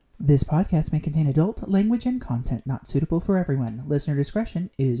This podcast may contain adult language and content not suitable for everyone. Listener discretion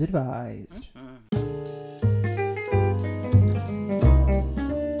is advised.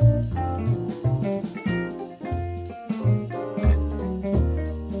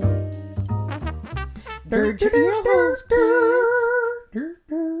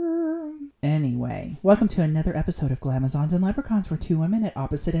 Anyway, welcome to another episode of Glamazons and Leprechauns, where two women at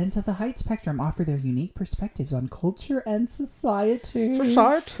opposite ends of the height spectrum offer their unique perspectives on culture and society.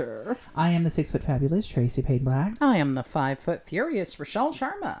 I am the 6-foot fabulous Tracy Payne Black. I am the 5-foot furious Rochelle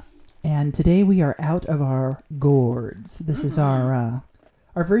Sharma. And today we are out of our gourds. This is our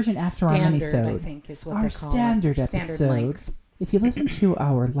version after our minisode. I think is what our they call standard it. episode. Standard length. If you listen to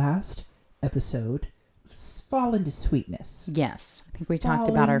our last episode, Fall into Sweetness. Yes. I think we talked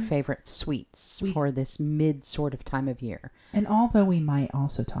about our favorite sweets for this mid sort of time of year. And although we might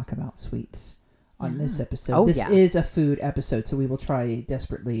also talk about sweets on this episode, this is a food episode, so we will try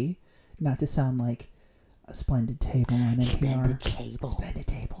desperately not to sound like a splendid table on NPR. Splendid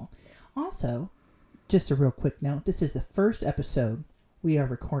table. Also, just a real quick note, this is the first episode we are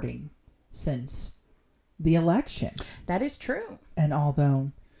recording since the election. That is true. And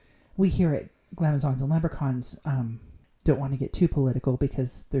although we here at Glamazons and Leprechauns don't want to get too political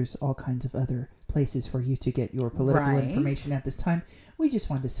because there's all kinds of other places for you to get your political information at this time, we just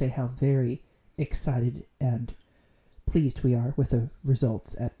wanted to say how very excited and pleased we are with the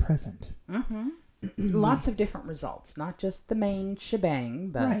results at present. Lots of different results, not just the main shebang,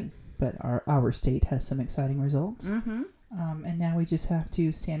 but right. But our state has some exciting results. And now we just have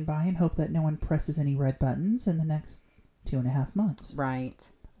to stand by and hope that no one presses any red buttons in the next 2.5 months. Right.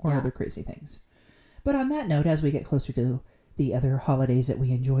 Or other crazy things. But on that note, as we get closer to the other holidays that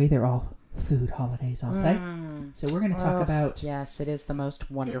we enjoy, they're all food holidays, I'll say. So we're going to talk about... Yes, it is the most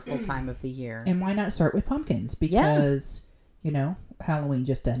wonderful time of the year. And why not start with pumpkins? Because, Halloween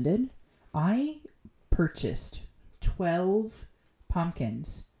just ended. I purchased 12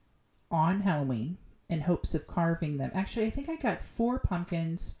 pumpkins on Halloween in hopes of carving them. Actually, I think I got 4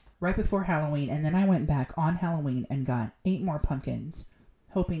 pumpkins right before Halloween, and then I went back on Halloween and got 8 more pumpkins,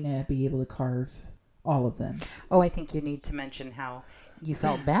 hoping to be able to carve all of them. Oh, I think you need to mention how you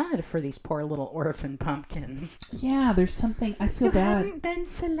felt bad for these poor little orphan pumpkins. Yeah, there's something, I feel bad. You hadn't been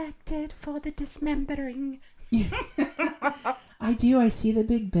selected for the dismembering. I do. I see the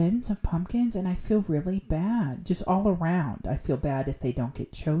big bins of pumpkins and I feel really bad. Just all around. I feel bad if they don't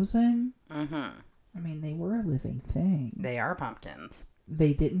get chosen. I mean, they were a living thing. They are pumpkins.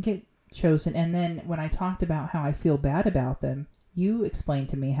 They didn't get chosen. And then when I talked about how I feel bad about them, you explained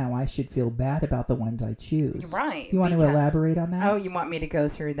to me how I should feel bad about the ones I choose. Right. You want to elaborate on that? Oh, you want me to go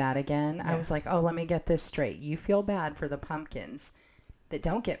through that again? Yeah. I was like, let me get this straight. You feel bad for the pumpkins that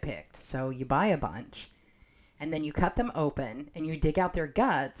don't get picked. So you buy a bunch and then you cut them open and you dig out their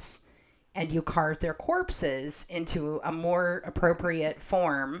guts and you carve their corpses into a more appropriate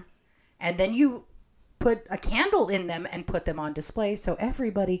form. And then you put a candle in them and put them on display so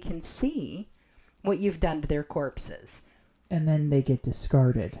everybody can see what you've done to their corpses. And then they get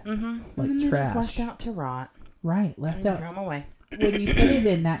discarded. Like and trash. Just left out to rot. Right, left out. Throw them away. When you put it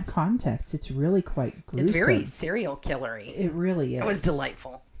in that context, it's really quite gruesome. It's very serial killery. It really is. It was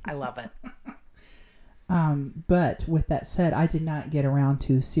delightful. I love it. But with that said, I did not get around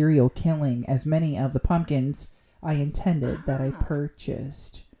to serial killing as many of the pumpkins I intended that I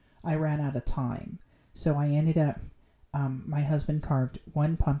purchased. I ran out of time. So I ended up, my husband carved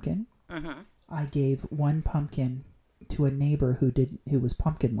 1 pumpkin. I gave 1 pumpkin to a neighbor who was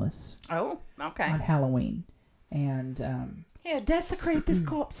pumpkinless. Oh, okay. On Halloween. And desecrate this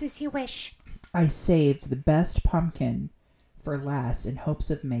corpse as you wish. I saved the best pumpkin for last in hopes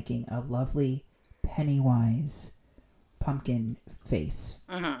of making a lovely Pennywise pumpkin face.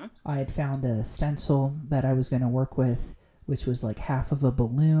 I had found a stencil that I was going to work with, which was like half of a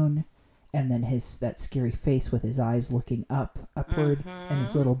balloon, and then that scary face with his eyes looking upward, and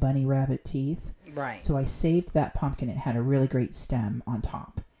his little bunny rabbit teeth. Right. So I saved that pumpkin. It had a really great stem on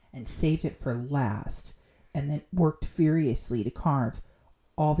top, and saved it for last, and then worked furiously to carve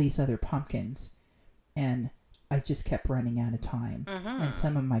all these other pumpkins, and I just kept running out of time. And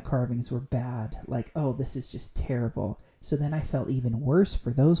some of my carvings were bad. Like, oh, this is just terrible. So then I felt even worse for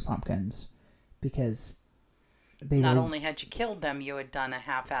those pumpkins because Not only had you killed them, you had done a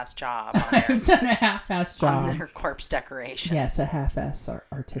half-ass job on I've done a half-ass job. on their corpse decorations. Yes, a half-ass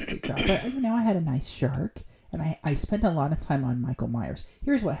artistic job. But, I had a nice shark, and I spent a lot of time on Michael Myers.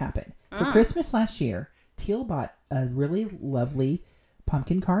 Here's what happened. For Christmas last year, Teal bought a really lovely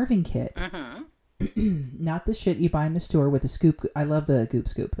pumpkin carving kit. Not the shit you buy in the store with the scoop. I love the Goop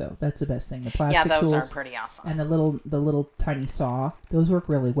Scoop though. That's the best thing. The plastic Yeah, those tools are pretty awesome. and the little tiny saw. Those work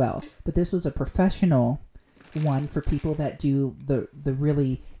really well. But this was a professional one for people that do the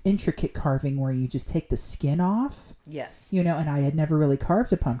really intricate carving where you just take the skin off. Yes. And I had never really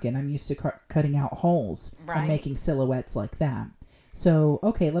carved a pumpkin. I'm used to cutting out holes Right. and making silhouettes like that. So,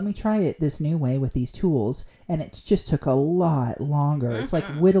 okay, let me try it this new way with these tools. And it just took a lot longer. It's like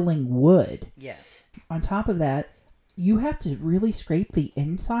whittling wood. Yes. On top of that, you have to really scrape the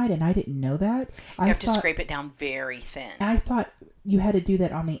inside, and I didn't know that. You have to scrape it down very thin. I thought you had to do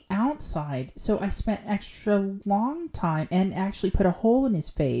that on the outside. So I spent extra long time and actually put a hole in his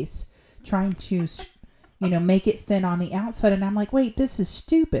face trying to, make it thin on the outside. And I'm like, wait, this is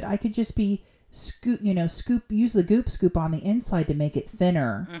stupid. I could just be use the Goop Scoop on the inside to make it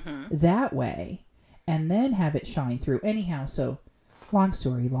thinner that way and then have it shine through. Anyhow, so long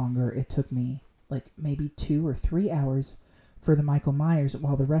story longer, it took me like maybe 2 or 3 hours for the Michael Myers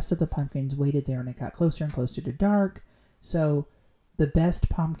while the rest of the pumpkins waited there, and it got closer and closer to dark. So the best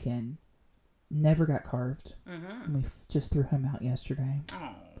pumpkin never got carved. And we just threw him out yesterday.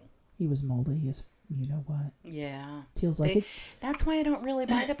 Oh. He was moldy. He was, you know what? Yeah. Feels like it. That's why I don't really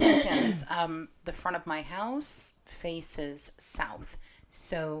buy the pumpkins. The front of my house faces south.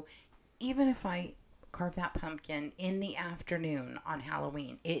 So even if I carve that pumpkin in the afternoon on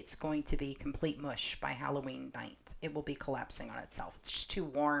Halloween, it's going to be complete mush by Halloween night. It will be collapsing on itself. It's just too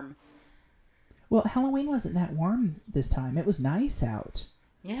warm. Well, Halloween wasn't that warm this time. It was nice out.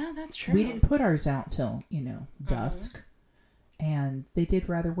 Yeah, that's true. We didn't put ours out till, dusk. And they did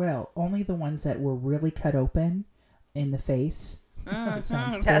rather well. Only the ones that were really cut open in the face. That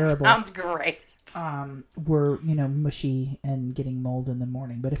sounds terrible. That sounds great. Were, mushy and getting mold in the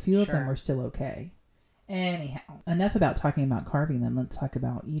morning. But a few of them were still okay. Anyhow, enough about talking about carving them. Let's talk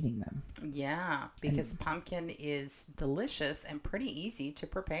about eating them. Yeah, because pumpkin is delicious and pretty easy to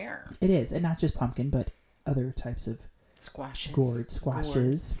prepare. It is. And not just pumpkin, but other types of squashes.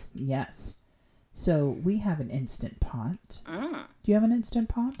 Squashes. Yes. So we have an Instant Pot. Do you have an Instant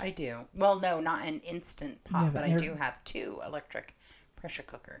Pot? I do. Well, no, not an Instant Pot, but I do have 2 electric pressure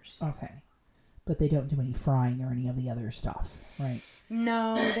cookers. Okay. But they don't do any frying or any of the other stuff, right?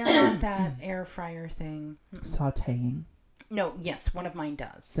 No, they're not that air fryer thing. Sautéing. No, yes, one of mine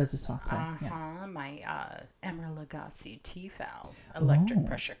does. Does the sauté, yeah. My Emeril Lagasse T-Valve electric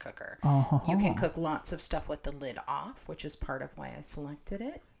pressure cooker. You can cook lots of stuff with the lid off, which is part of why I selected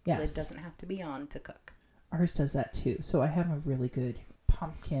it. Yes. Lid doesn't have to be on to cook. Ours does that too. So I have a really good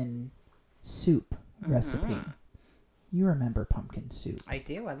pumpkin soup recipe. You remember pumpkin soup. I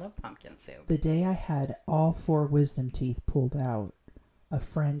do. I love pumpkin soup. The day I had all 4 wisdom teeth pulled out, a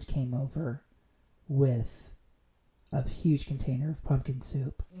friend came over with a huge container of pumpkin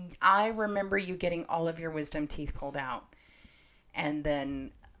soup. I remember you getting all of your wisdom teeth pulled out and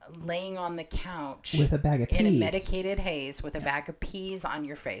then laying on the couch with a bag of peas. In a medicated haze with a bag of peas on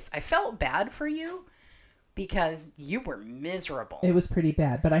your face. I felt bad for you because you were miserable. It was pretty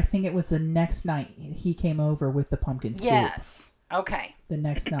bad, but I think it was the next night he came over with the pumpkin soup. Yes. Okay. The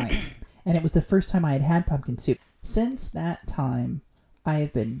next night. And it was the first time I had had pumpkin soup. Since that time, I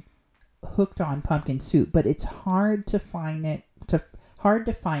have been hooked on pumpkin soup, but it's hard to find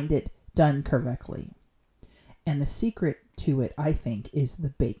it done correctly. And the secret to it, I think, is the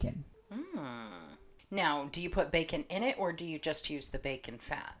bacon. Now, do you put bacon in it or do you just use the bacon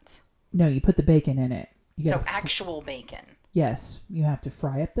fat? No, you put the bacon in it. So actual bacon. Yes, you have to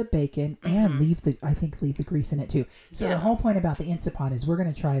fry up the bacon and leave the grease in it too. So the whole point about the Instant Pot is we're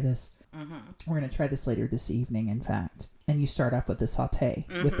going to try this. We're going to try this later this evening, in fact. And you start off with the sauté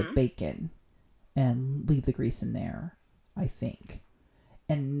with the bacon and leave the grease in there, I think.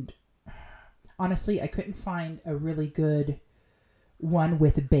 And honestly, I couldn't find a really good one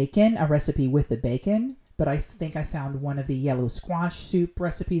with bacon, a recipe with the bacon. But I think I found one of the yellow squash soup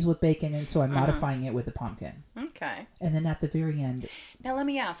recipes with bacon, and so I'm modifying it with the pumpkin. Okay. And then at the very end... Now, let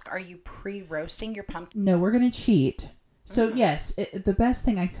me ask, are you pre-roasting your pumpkin? No, we're going to cheat. So, yes, the best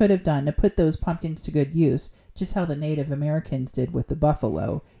thing I could have done to put those pumpkins to good use, just how the Native Americans did with the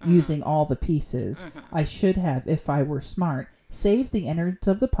buffalo, using all the pieces, I should have, if I were smart, saved the innards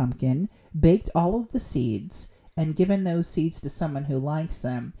of the pumpkin, baked all of the seeds, and given those seeds to someone who likes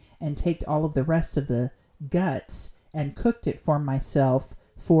them, and taked all of the rest of the guts and cooked it for myself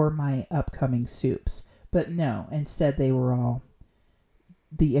for my upcoming soups. But no, instead the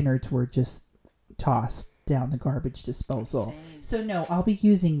innards were just tossed down the garbage disposal. So no, I'll be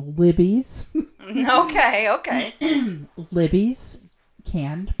using Libby's. Okay. Libby's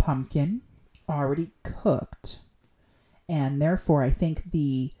canned pumpkin, already cooked. And therefore I think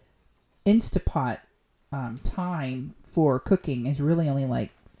the Instapot time for cooking is really only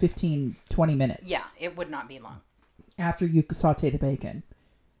like 15-20 minutes. Yeah, it would not be long. After you saute the bacon.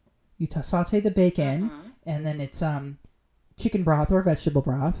 You saute the bacon, and then it's chicken broth or vegetable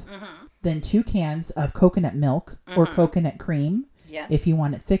broth. Mm-hmm. Then 2 cans of coconut milk or coconut cream, if you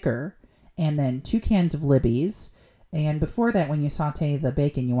want it thicker. And then 2 cans of Libby's. And before that, when you saute the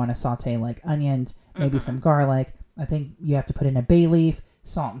bacon, you want to saute like onions, maybe some garlic. I think you have to put in a bay leaf,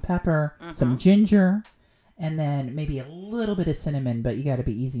 salt and pepper, some ginger, and then maybe a little bit of cinnamon, but you got to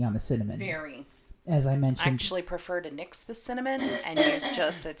be easy on the cinnamon. Very. As I mentioned. I actually prefer to nix the cinnamon and use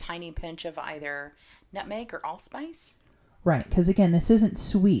just a tiny pinch of either nutmeg or allspice. Right, because again, this isn't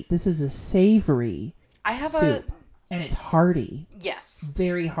sweet. This is a savory soup. And it's hearty. Yes.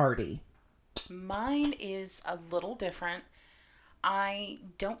 Very hearty. Mine is a little different. I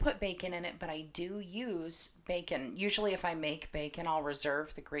don't put bacon in it, but I do use bacon. Usually if I make bacon, I'll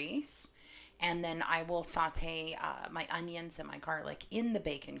reserve the grease. And then I will saute my onions and my garlic in the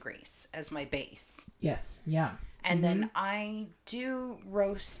bacon grease as my base. Yes, yeah. And then I do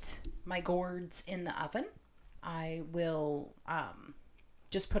roast my gourds in the oven. I will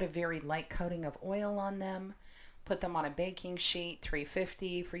just put a very light coating of oil on them. Put them on a baking sheet,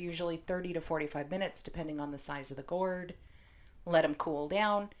 350 for usually 30 to 45 minutes, depending on the size of the gourd. Let them cool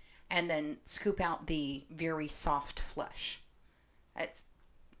down, and then scoop out the very soft flesh.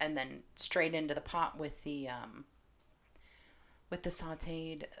 And then straight into the pot with the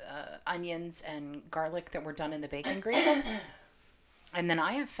sautéed onions and garlic that were done in the bacon grease. And then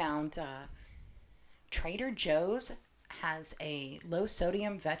I have found Trader Joe's has a low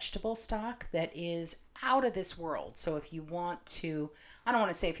sodium vegetable stock that is out of this world. So if you want to, I don't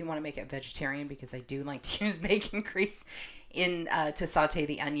want to say if you want to make it vegetarian, because I do like to use bacon grease in to saute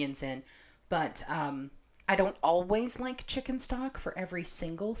the onions in, but I don't always like chicken stock for every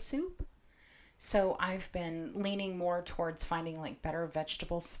single soup. So I've been leaning more towards finding like better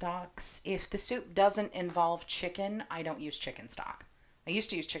vegetable stocks. If the soup doesn't involve chicken, I don't use chicken stock. I used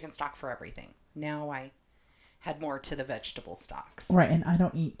to use chicken stock for everything. Now I had more to the vegetable stocks. Right, and I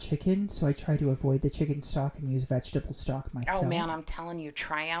don't eat chicken, so I try to avoid the chicken stock and use vegetable stock myself. Oh man, I'm telling you,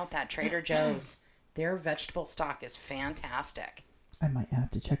 try out that Trader Joe's. Their vegetable stock is fantastic. I might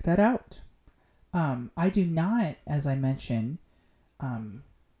have to check that out. I do not, as I mentioned,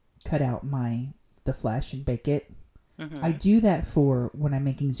 cut out the flesh and bake it. Mm-hmm. I do that for when I'm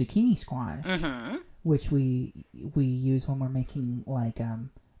making zucchini squash, which we use when we're making like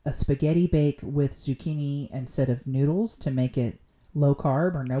a spaghetti bake with zucchini instead of noodles to make it low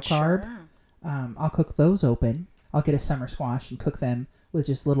carb or no carb. Sure. I'll cook those open. I'll get a summer squash and cook them with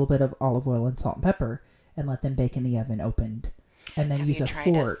just a little bit of olive oil and salt and pepper and let them bake in the oven opened. And then use a fork. Have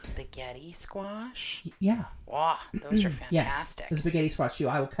you tried a spaghetti squash? Yeah. Wow, those are fantastic. Yes, the spaghetti squash too.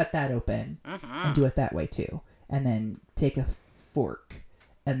 I will cut that open and do it that way too. And then take a fork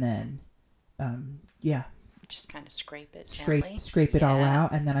and then, just kind of scrape it gently. Scrape it all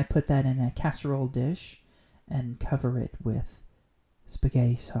out. And then I put that in a casserole dish and cover it with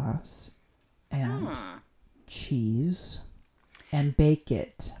spaghetti sauce and cheese and bake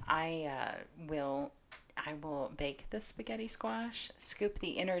it. I will bake the spaghetti squash, scoop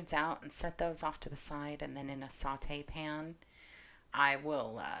the innards out and set those off to the side, and then in a saute pan, I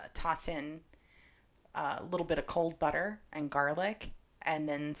will toss in a little bit of cold butter and garlic, and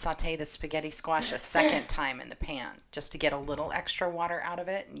then saute the spaghetti squash a second time in the pan, just to get a little extra water out of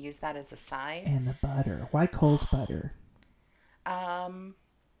it and use that as a side. And the butter. Why cold butter?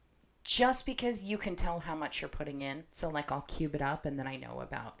 Just because you can tell how much you're putting in. So like I'll cube it up and then I know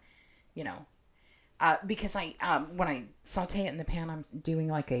about, because when I saute it in the pan, I'm doing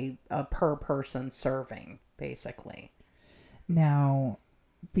like a per person serving, basically. Now,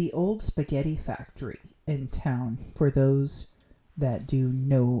 the old spaghetti factory in town, for those that do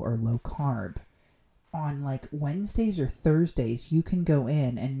no or low carb, on like Wednesdays or Thursdays, you can go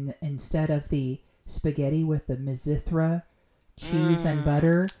in and instead of the spaghetti with the Mizithra cheese and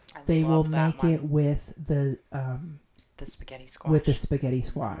butter, they will make it with the spaghetti squash. With the spaghetti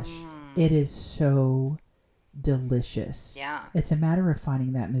squash. It is so delicious. Yeah. It's a matter of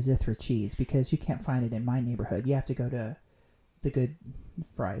finding that Mizithra cheese because you can't find it in my neighborhood. You have to go to the Good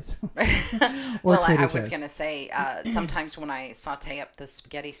Fries. Well, I was going to say, sometimes when I saute up the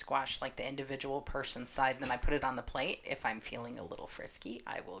spaghetti squash, like the individual person side, then I put it on the plate. If I'm feeling a little frisky,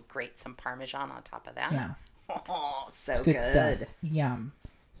 I will grate some Parmesan on top of that. Yeah. Oh, so good good. Stuff. Yum.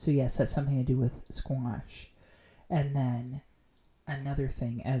 So yes, that's something to do with squash. And then another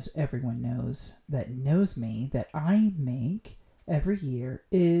thing, as everyone knows that knows me, that I make every year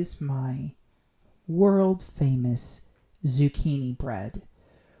is my world famous zucchini bread.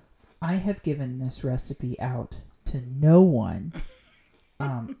 I have given this recipe out to no one.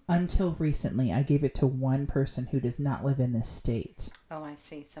 Until recently, I gave it to one person who does not live in this state. Oh, I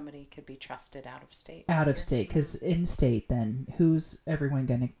see. Somebody could be trusted out of state. Out of state, because in state, then who's everyone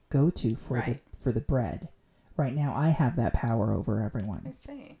going to go to for the bread? Right now, I have that power over everyone. I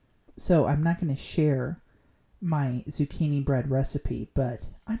see. So I'm not going to share my zucchini bread recipe, but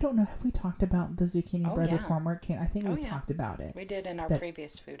I don't know. Have we talked about the zucchini bread before? I think we talked about it. We did in our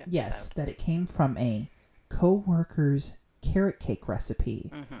previous food episode. Yes, that it came from a co-worker's carrot cake recipe.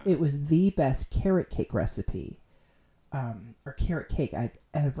 Mm-hmm. It was the best carrot cake recipe or carrot cake I've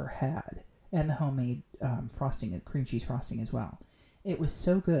ever had, and the homemade frosting, cream cheese frosting as well. It was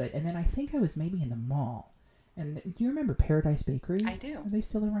so good. And then I think I was maybe in the mall, and do you remember Paradise Bakery? I do. Are they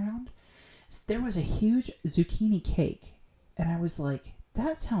still around? There was a huge zucchini cake, and I was like,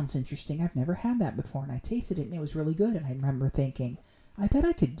 that sounds interesting. I've never had that before, and I tasted it and it was really good. And I remember thinking, I bet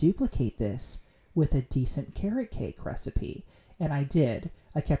I could duplicate this with a decent carrot cake recipe. And I did.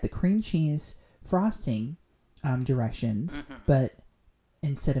 I kept the cream cheese frosting directions, but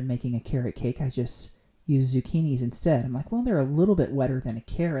instead of making a carrot cake, I just used zucchinis instead. I'm like, well, they're a little bit wetter than a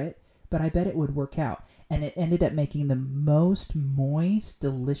carrot, but I bet it would work out. And it ended up making the most moist,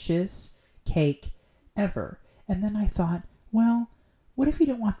 delicious cake ever. And then I thought, well, what if you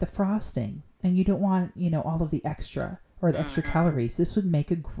don't want the frosting and you don't want, all of the extra or the extra calories? This would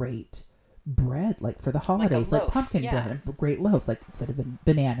make a great bread, like for the holidays, like pumpkin bread, a great loaf, like instead of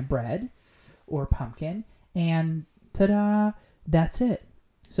banana bread or pumpkin. And ta-da, that's it.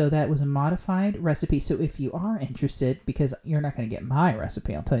 So that was a modified recipe. So if you are interested, because you're not going to get my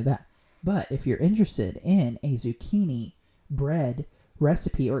recipe, I'll tell you that. But if you're interested in a zucchini bread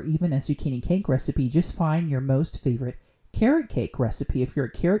recipe or even a zucchini cake recipe, just find your most favorite carrot cake recipe if you're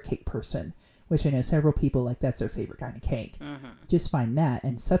a carrot cake person, which I know several people like that's their favorite kind of cake. Just find that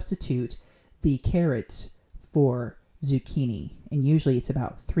and substitute the carrots for zucchini. And usually it's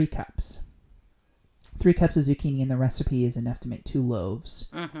about 3 cups. 3 cups of zucchini in the recipe is enough to make 2 loaves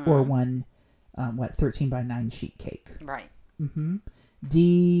or one 13 by 9 sheet cake. Right.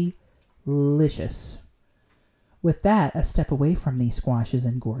 Delicious. With that, a step away from these squashes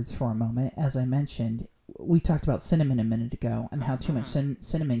and gourds for a moment. As I mentioned, we talked about cinnamon a minute ago and how too much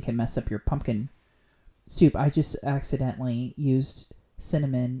cinnamon can mess up your pumpkin soup. I just accidentally used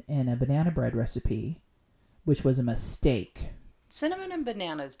cinnamon in a banana bread recipe, which was a mistake. Cinnamon and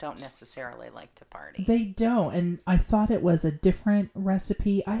bananas don't necessarily like to party. They don't, and I thought it was a different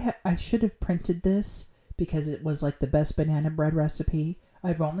recipe. I should have printed this because it was like the best banana bread recipe.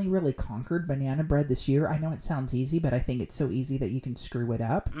 I've only really conquered banana bread this year. I know it sounds easy, but I think it's so easy that you can screw it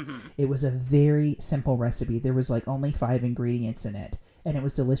up. It was a very simple recipe. There was like only 5 ingredients in it, and it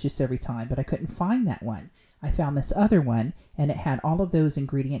was delicious every time, but I couldn't find that one. I found this other one, and it had all of those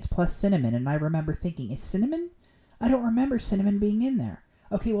ingredients plus cinnamon, and I remember thinking, is cinnamon? I don't remember cinnamon being in there.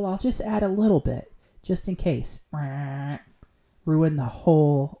 Okay, well, I'll just add a little bit, just in case. Ruin the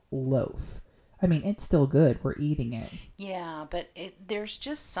whole loaf. I mean, it's still good. We're eating it. Yeah, but there's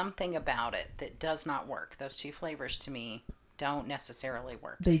just something about it that does not work. Those 2 flavors, to me, don't necessarily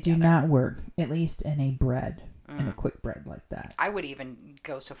work They together. do not work, at least in a bread, in a quick bread like that. I would even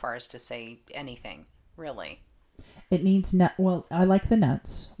go so far as to say anything, really. It needs nut. Well, I like the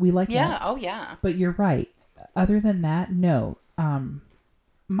nuts. We like nuts. Oh, yeah. But you're right. Other than that, no.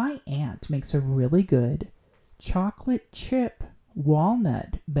 My aunt makes a really good chocolate chip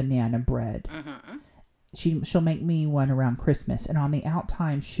walnut banana bread. She'll make me one around Christmas, and on the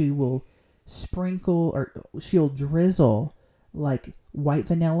outtime she will sprinkle or she'll drizzle like white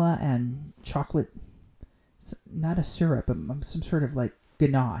vanilla and chocolate, not a syrup, but some sort of like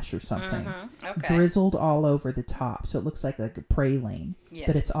ganache or something, drizzled all over the top, so it looks like a praline,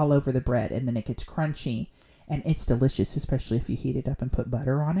 but it's all over the bread, and then it gets crunchy, and it's delicious, especially if you heat it up and put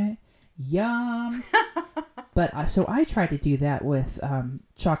butter on it. Yum. But so I tried to do that with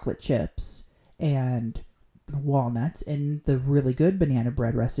chocolate chips and walnuts in the really good banana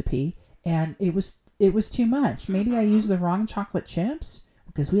bread recipe, and it was too much. Maybe I used the wrong chocolate chips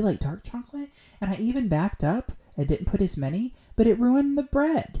because we like dark chocolate, and I even backed up and didn't put as many, but it ruined the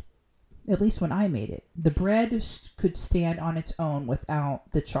bread. At least when I made it, the bread could stand on its own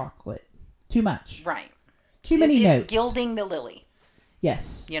without the chocolate. Too much. Right. Too many notes. It's gilding the lily.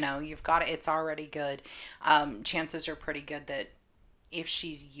 Yes. You've got it. It's already good. Chances are pretty good that if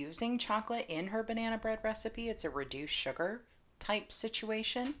she's using chocolate in her banana bread recipe, it's a reduced sugar type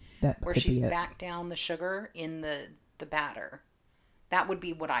situation where she's backed down the sugar in the batter. That would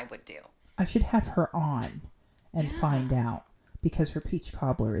be what I would do. I should have her on and find out, because her peach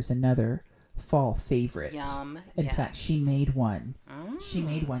cobbler is another fall favorite. Yum. In yes. fact, she made one. She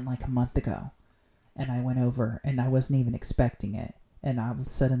made one like a month ago. And I went over and I wasn't even expecting it. And all of a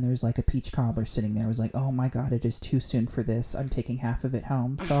sudden there's like a peach cobbler sitting there. I was like, oh my God, it is too soon for this. I'm taking half of it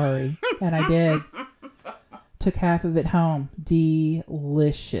home. Sorry. And I did. Took half of it home.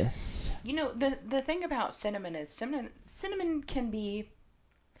 Delicious. You know, the thing about cinnamon is cinnamon can be,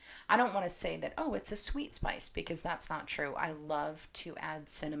 I don't want to say that, oh, it's a sweet spice, because that's not true. I love to add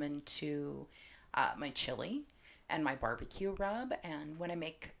cinnamon to my chili and my barbecue rub. And when I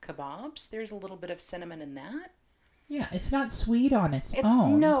make kebabs, there's a little bit of cinnamon in that. Yeah, it's not sweet on its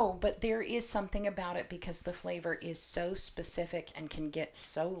own. No, but there is something about it because the flavor is so specific and can get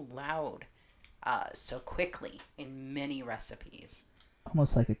so loud so quickly in many recipes.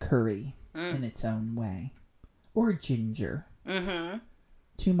 Almost like a curry in its own way. Or ginger. Mm-hmm.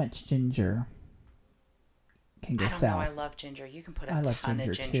 Too much ginger can go south. I don't know. I love ginger. You can put a ton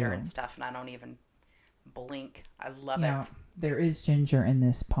of ginger and stuff, and I don't even blink. I love it. There is ginger in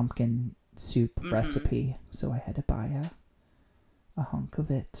this pumpkin soup recipe, so I had to buy a hunk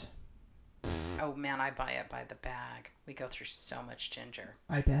of it. Oh man, I buy it by the bag. We go through so much ginger.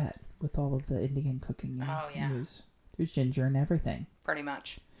 I bet, with all of the Indian cooking you use. There's ginger in everything. Pretty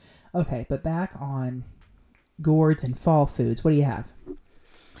much. Okay, but back on gourds and fall foods. What do you have?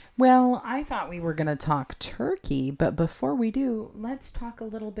 Well, I thought we were going to talk turkey, but before we do, let's talk a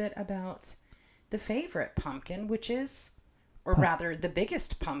little bit about the favorite pumpkin, which is, or rather, the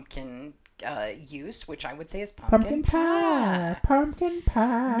biggest pumpkin use, which I would say is pumpkin pie. Pumpkin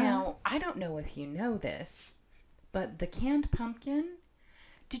pie. Now, I don't know if you know this, but the canned pumpkin,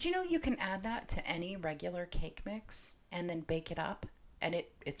 did you know you can add that to any regular cake mix and then bake it up? And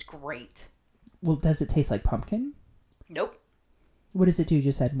it's great. Well, does it taste like pumpkin? Nope. What does it do?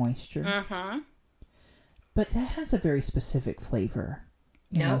 Just add moisture? Mm-hmm. But that has a very specific flavor.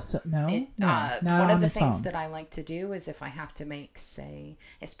 No. Not one of the its things own. that I like to do is if I have to make, say,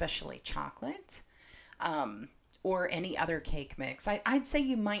 especially chocolate, or any other cake mix, I'd say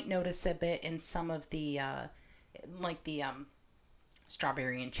you might notice a bit in some of the, like the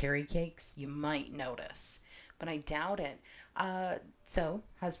strawberry and cherry cakes, you might notice, but I doubt it. So,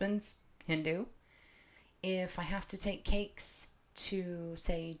 husband's Hindu. If I have to take cakes to,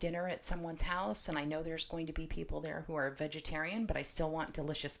 say, dinner at someone's house, and I know there's going to be people there who are vegetarian, but I still want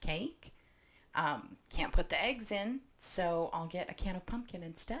delicious cake, can't put the eggs in, so I'll get a can of pumpkin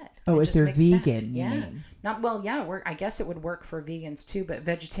instead. Oh, if they're vegan, you mean? I guess it would work for vegans too, but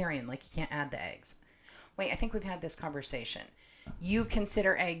vegetarian, like you can't add the eggs. Wait, I think we've had this conversation. You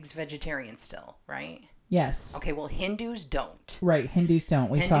consider eggs vegetarian still, right? Yes. Okay, well, Hindus don't. Right, Hindus don't.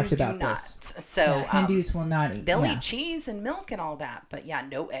 We've talked about this. So Hindus will not eat. They'll eat cheese and milk and all that, but yeah,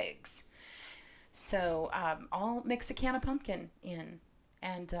 no eggs. So I'll mix a can of pumpkin in,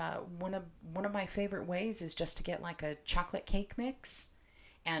 and one of my favorite ways is just to get like a chocolate cake mix,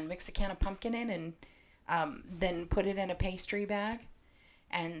 and mix a can of pumpkin in, and then put it in a pastry bag,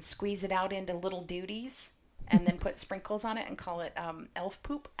 and squeeze it out into little duties, and then put sprinkles on it and call it elf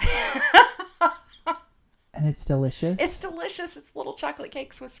poop. And it's delicious. It's delicious. It's little chocolate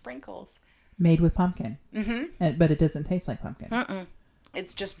cakes with sprinkles. Made with pumpkin. Mm-hmm. But it doesn't taste like pumpkin. Mm-mm.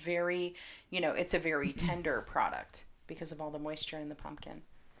 It's just very, it's a very tender product because of all the moisture in the pumpkin.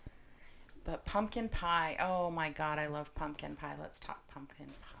 But pumpkin pie, oh my God, I love pumpkin pie. Let's talk pumpkin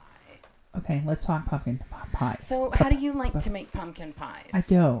pie. Okay, let's talk pumpkin pie. So how do you like to make pumpkin pies? I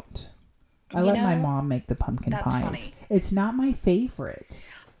don't. I let my mom make the pumpkin pies. That's funny. It's not my favorite.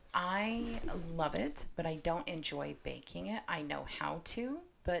 I love it, but I don't enjoy baking it. I know how to,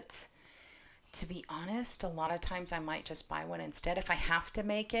 but to be honest, a lot of times I might just buy one instead. If I have to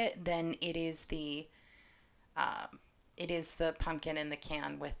make it, then it is the pumpkin in the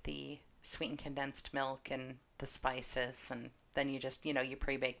can with the sweetened condensed milk and the spices, and then you just, you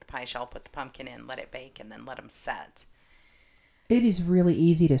pre-bake the pie shell, put the pumpkin in, let it bake, and then let them set. It is really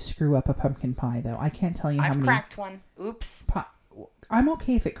easy to screw up a pumpkin pie, though. I can't tell you how many... I've cracked one. Oops. I'm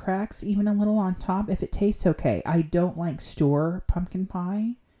okay if it cracks even a little on top, if it tastes okay. I don't like store pumpkin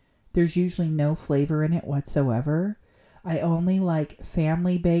pie. There's usually no flavor in it whatsoever. I only like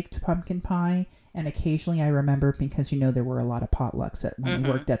family baked pumpkin pie, and occasionally I remember, because there were a lot of potlucks when I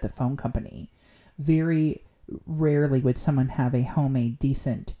worked at the phone company. Very rarely would someone have a homemade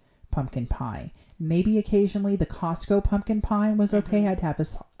decent pumpkin pie. Maybe occasionally the Costco pumpkin pie was okay. I'd have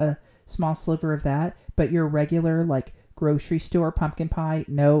a small sliver of that, but your regular grocery store pumpkin pie,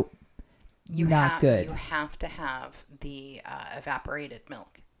 nope, not good. You have to have the evaporated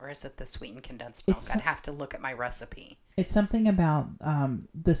milk, or is it the sweetened condensed milk? I'd have to look at my recipe. It's something about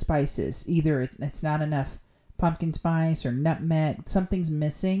the spices. Either it's not enough pumpkin spice or nutmeg, something's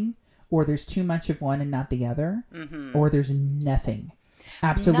missing, or there's too much of one and not the other, Mm-hmm. or there's nothing.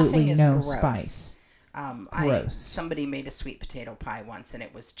 Absolutely Nothing is no gross. spice. Gross. Somebody made a sweet potato pie once, and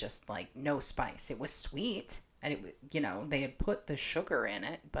it was just like no spice. It was sweet, and they had put the sugar in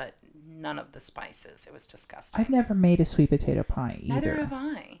it, but none of the spices. It was disgusting. I've never made a sweet potato pie either. Neither have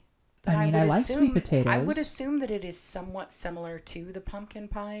I. But I mean, I like sweet potatoes. I would assume that it is somewhat similar to the pumpkin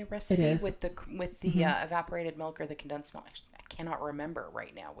pie recipe is. with the evaporated milk or the condensed milk. I cannot remember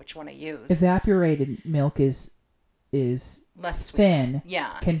right now which one I use. Evaporated milk is Less sweet. thin.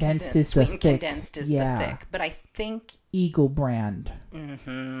 Yeah. Condensed is sweet the and thick. Condensed is Yeah. the thick. But I think... Eagle brand.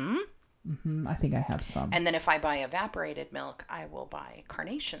 Mm-hmm. I think I have some. And then if I buy evaporated milk, I will buy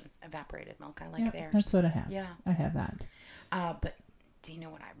Carnation evaporated milk. I like theirs. That's what I have. Yeah. I have that. But do you know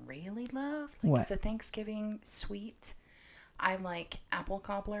what I really love? What? As a Thanksgiving sweet, I like apple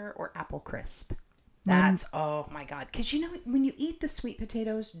cobbler or apple crisp. That's, oh my God. Because when you eat the sweet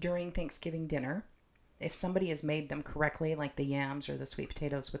potatoes during Thanksgiving dinner, if somebody has made them correctly, like the yams or the sweet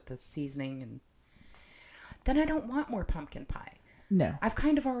potatoes with the seasoning, then I don't want more pumpkin pie. No. I've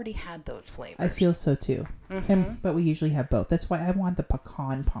kind of already had those flavors. I feel so too. But we usually have both. That's why I want the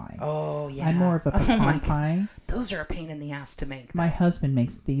pecan pie. Oh, yeah. I'm more of a pecan pie. Those are a pain in the ass to make. My husband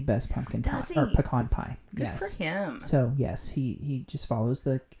makes the best pumpkin pie. Does he? Or pecan pie. Good yes. for him. So, yes, he just follows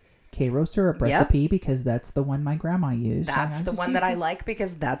the Karo syrup recipe because that's the one my grandma used. That's the one that I like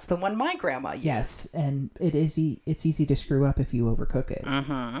because that's the one my grandma used. Yes, and it's easy to screw up if you overcook it.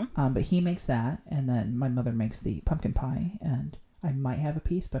 Mm-hmm. But he makes that, and then my mother makes the pumpkin pie, and I might have a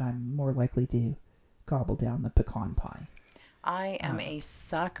piece, but I'm more likely to gobble down the pecan pie. I am a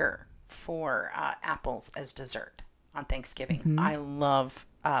sucker for apples as dessert on Thanksgiving. Mm-hmm. I love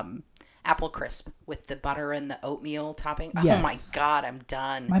apple crisp with the butter and the oatmeal topping. Yes. Oh my God, I'm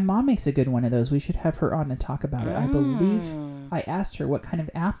done. My mom makes a good one of those. We should have her on to talk about it. I believe I asked her what kind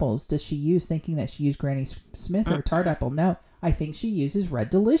of apples does she use, thinking that she used Granny Smith or tart apple. No, I think she uses Red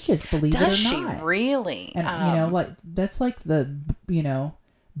Delicious, believe Does it or she not. really? And, that's like the,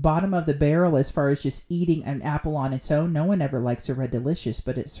 bottom of the barrel as far as just eating an apple on its own. No one ever likes a Red Delicious,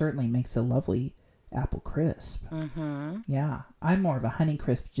 but it certainly makes a lovely apple crisp. Mm-hmm. Yeah. I'm more of a Honey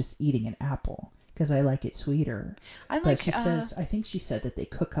Crisp just eating an apple because I like it sweeter. But she says, I think she said that they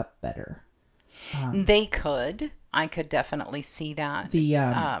cook up better. They could. I could definitely see that.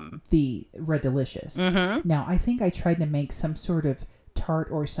 The Red Delicious. Mm-hmm. Now, I think I tried to make some sort of tart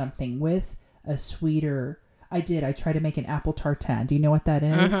or something with a sweeter. I tried to make an apple tartine. Do you know what that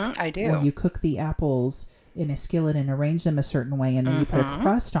is? Mm-hmm, I do. Where you cook the apples in a skillet and arrange them a certain way, and then you put a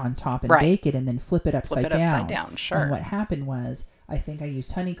crust on top and bake it, and then flip it upside down. Upside down, sure. And what happened was, I think I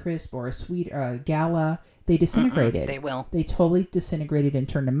used Honeycrisp or a sweet Gala. They disintegrated. They will. They totally disintegrated and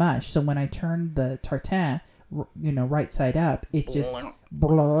turned to mush. So when I turned the tartine, right side up, it just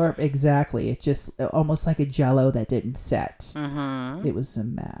blurb. Exactly. It just almost like a Jell-O that didn't set. Mm-hmm. It was a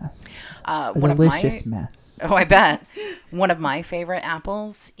mess. A delicious mess. Oh, I bet. One of my favorite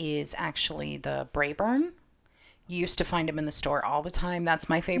apples is actually the Braeburn. You used to find them in the store all the time. That's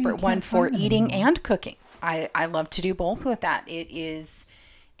my favorite one for eating and cooking. I love to do both with that. It's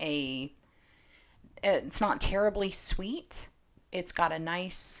not terribly sweet. It's got a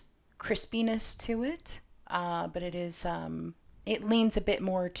nice crispiness to it. But it is, it leans a bit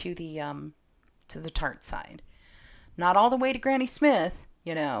more to the tart side. Not all the way to Granny Smith,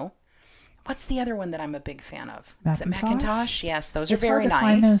 What's the other one that I'm a big fan of? Is it Macintosh? Yes, those are very nice.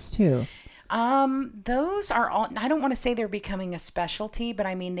 Find those too. Those are all, I don't want to say they're becoming a specialty, but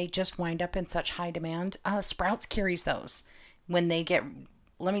I mean, they just wind up in such high demand. Sprouts carries those. When they get,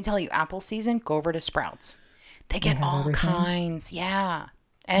 let me tell you, apple season, go over to Sprouts. They get all kinds. Yeah.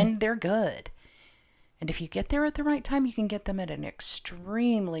 And they're good. And if you get there at the right time, you can get them at an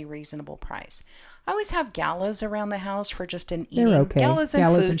extremely reasonable price. I always have Galas around the house for just an eating. They're okay. Galas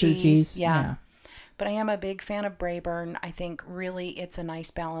and Fuji's. Yeah. But I am a big fan of Braeburn. I think really it's a nice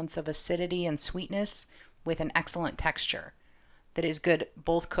balance of acidity and sweetness with an excellent texture that is good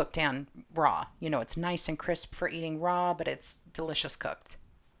both cooked and raw. It's nice and crisp for eating raw, but it's delicious cooked.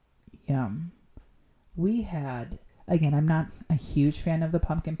 Yum. We had, again, I'm not a huge fan of the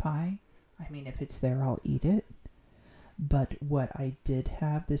pumpkin pie. I mean, if it's there, I'll eat it. But what I did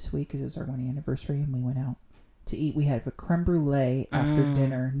have this week, because it was our wedding anniversary and we went out to eat, we had a creme brulee after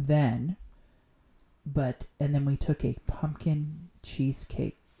dinner then. And then we took a pumpkin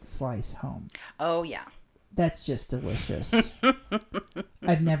cheesecake slice home. Oh, yeah. That's just delicious.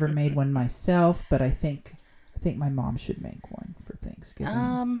 I've never made one myself, but I think my mom should make one for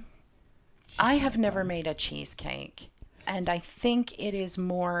Thanksgiving. I have never made a cheesecake. And I think it is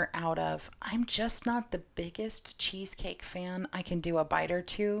more out of, I'm just not the biggest cheesecake fan. I can do a bite or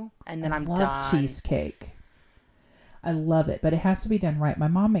two and then I'm love done. cheesecake. I love it, but it has to be done right. My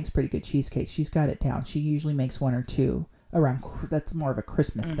mom makes pretty good cheesecake. She's got it down. She usually makes one or two around. That's more of a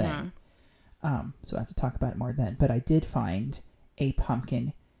Christmas thing. So I have to talk about it more then. But I did find a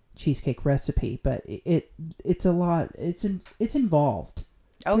pumpkin cheesecake recipe, but it's a lot. It's involved.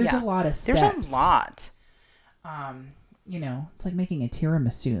 Oh, There's yeah. a lot of steps. There's a lot. It's like making a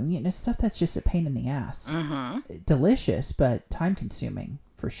tiramisu. Stuff that's just a pain in the ass. Delicious, but time consuming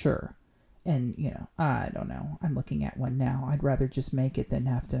for sure. And, I don't know. I'm looking at one now. I'd rather just make it than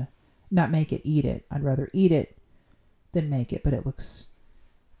have to not make it, eat it. I'd rather eat it than make it, but it looks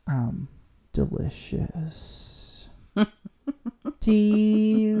delicious.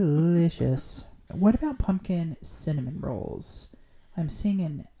 Delicious. What about pumpkin cinnamon rolls? I'm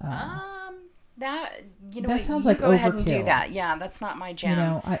seeing that that sounds like go ahead and do overkill. that. Yeah, that's not my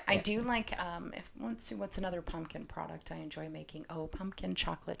jam. I do like let's see, what's another pumpkin product I enjoy making? Oh, pumpkin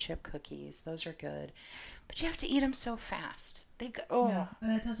chocolate chip cookies. Those are good, but you have to eat them so fast.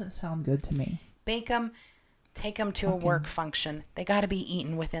 That doesn't sound good to me. Bake them, take them to a work function. They got to be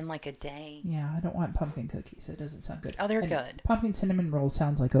eaten within like a day. Yeah, I don't want pumpkin cookies. It doesn't sound good. Oh, they're good. Pumpkin cinnamon roll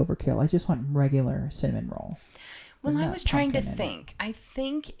sounds like overkill. I just want regular cinnamon roll. Well, I was trying to think. I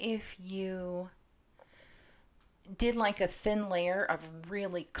think if you did like a thin layer of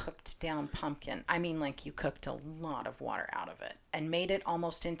really cooked down pumpkin, I mean like you cooked a lot of water out of it and made it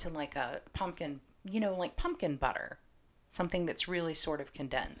almost into like a pumpkin, like pumpkin butter, something that's really sort of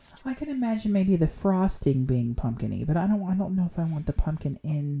condensed. I can imagine maybe the frosting being pumpkin-y, but I don't know if I want the pumpkin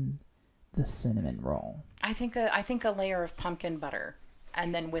in the cinnamon roll. I think a layer of pumpkin butter.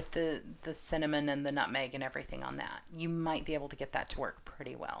 And then with the cinnamon and the nutmeg and everything on that, you might be able to get that to work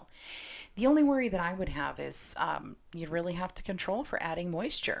pretty well. The only worry that I would have is you'd really have to control for adding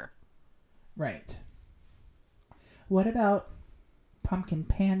moisture. Right. What about pumpkin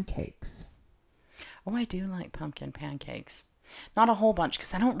pancakes? Oh, I do like pumpkin pancakes. Not a whole bunch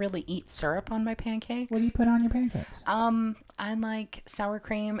because I don't really eat syrup on my pancakes. What do you put on your pancakes? I like sour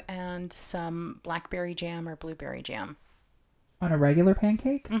cream and some blackberry jam or blueberry jam. On a regular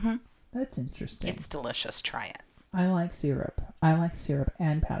pancake? Mm-hmm. That's interesting. It's delicious. Try it. I like syrup. I like syrup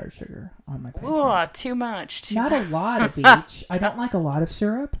and powdered sugar on my pancake. Oh, too much. Not a lot of each. I don't like a lot of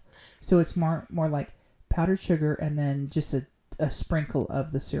syrup, so it's more like powdered sugar and then just a sprinkle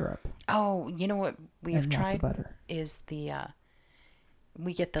of the syrup. Oh, you know what we've tried lots of butter. Is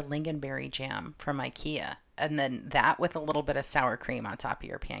we get the lingonberry jam from IKEA, and then that with a little bit of sour cream on top of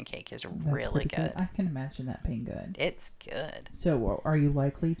your pancake is really good. I can imagine that being good. It's good. So, are you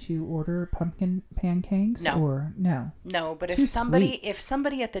likely to order pumpkin pancakes? No. Or no? No, but Too if somebody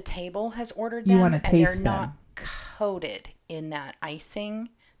sweet. at the table has ordered You them wanna and taste they're not them. coated in that icing,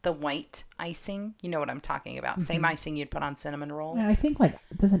 the white icing, you know what I'm talking about. Same icing you'd put on cinnamon rolls. Yeah, I think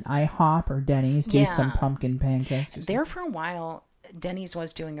doesn't IHOP or Denny's do Yeah. some pumpkin pancakes? Or There for a while, Denny's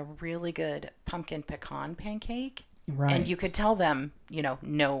was doing a really good pumpkin pecan pancake. Right. And you could tell them,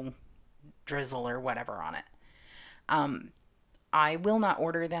 no drizzle or whatever on it. I will not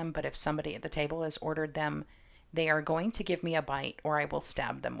order them, but if somebody at the table has ordered them, they are going to give me a bite or I will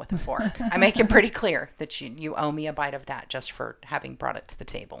stab them with a fork. I make it pretty clear that you owe me a bite of that just for having brought it to the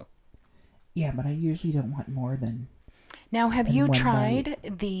table. Yeah, but I usually don't want more than... Now, have you one tried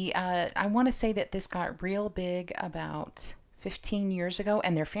I want to say that this got real big about 15 years ago,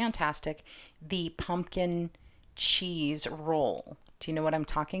 and they're fantastic, the pumpkin cheese roll. Do you know what I'm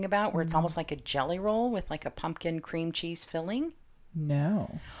talking about? Where it's almost like a jelly roll with like a pumpkin cream cheese filling?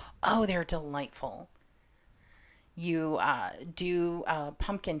 No. Oh, they're delightful. You do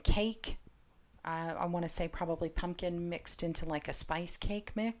pumpkin cake. I want to say probably pumpkin mixed into like a spice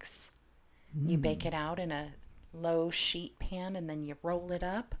cake mix. You bake it out in a low sheet pan and then you roll it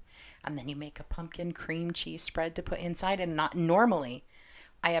up. And then you make a pumpkin cream cheese spread to put inside. And not normally,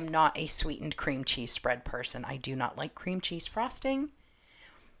 I am not a sweetened cream cheese spread person. I do not like cream cheese frosting.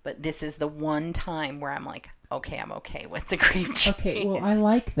 But this is the one time where I'm like, okay, I'm okay with the cream cheese. Okay, well, I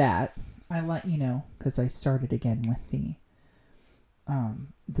like that. I like, because I started again with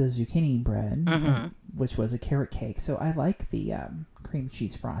the zucchini bread, which was a carrot cake. So I like the cream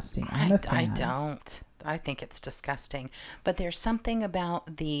cheese frosting. I'm a fan. I don't. I think it's disgusting. But there's something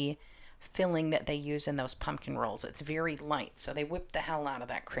about the filling that they use in those pumpkin rolls. It's very light, so they whip the hell out of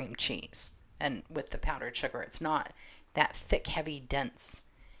that cream cheese. And with the powdered sugar, it's not that thick, heavy, dense.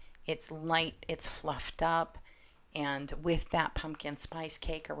 It's light, it's fluffed up, and with that pumpkin spice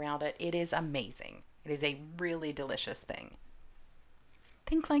cake around it, it is amazing. It is a really delicious thing.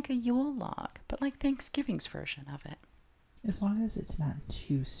 Think like a Yule log, but like Thanksgiving's version of it. As long as it's not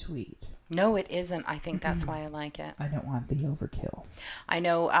too sweet. No, it isn't. I think that's why I like it. I don't want the overkill. I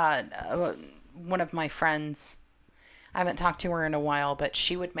know one of my friends, I haven't talked to her in a while, but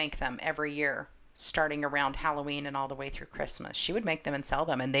she would make them every year, starting around Halloween and all the way through Christmas. She would make them and sell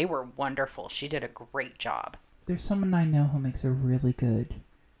them, and they were wonderful. She did a great job. There's someone I know who makes a really good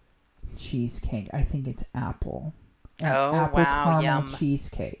cheesecake. I think it's apple. Apple caramel yum.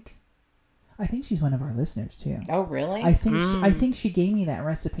 cheesecake. I think she's one of our listeners too. Oh, really? I think she gave me that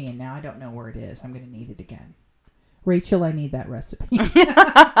recipe, and now I don't know where it is. I'm going to need it again. Rachel, I need that recipe.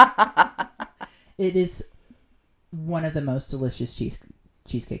 It is one of the most delicious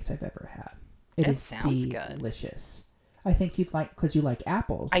cheesecakes I've ever had. It sounds delicious. I think you'd like, because you like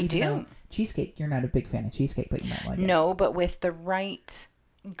apples. I do. Cheesecake, you're not a big fan of cheesecake, but you might like it. No, but with the right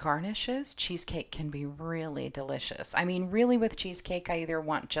garnishes, cheesecake can be really delicious. I mean, really with cheesecake, I either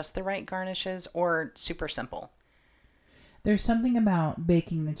want just the right garnishes or super simple. There's something about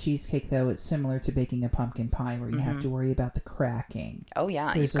baking the cheesecake, though. It's similar to baking a pumpkin pie where you have to worry about the cracking. Oh,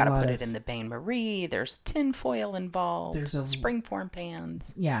 yeah. You've got to put it in the bain-marie. There's tin foil involved. There's springform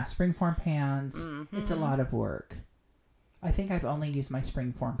pans. Yeah, springform pans. Mm-hmm. It's a lot of work. I think I've only used my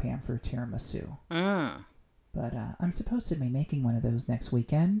springform pan for tiramisu. But I'm supposed to be making one of those next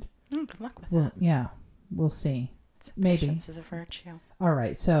weekend. Good luck with that. Yeah, we'll see. Maybe. Patience is a virtue. All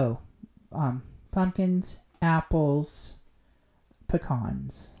right, so pumpkins, apples,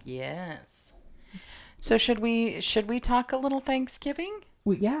 pecans. Yes. So should we talk a little Thanksgiving?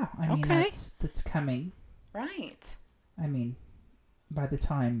 Well, yeah, I mean that's coming. Right. I mean, by the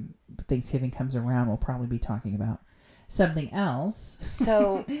time Thanksgiving comes around, we'll probably be talking about something else.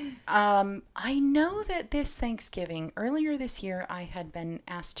 So, I know that this Thanksgiving, earlier this year, I had been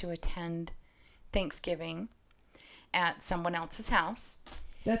asked to attend Thanksgiving at someone else's house.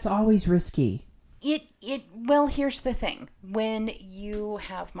 That's always risky. Well, here's the thing. When you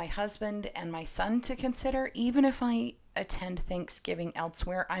have my husband and my son to consider, even if I attend Thanksgiving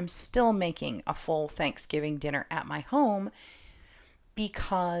elsewhere, I'm still making a full Thanksgiving dinner at my home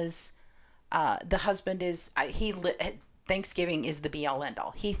because the husband is, Thanksgiving is the be-all,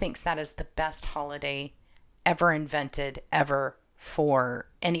 end-all. He thinks that is the best holiday ever invented, ever, for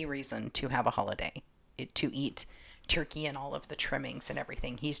any reason to have a holiday, to eat turkey and all of the trimmings and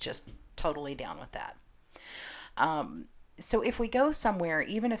everything. He's just totally down with that. So if we go somewhere,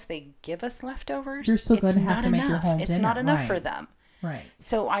 even if they give us leftovers, you're still going to have to make your home It's dinner. not enough for them. Right.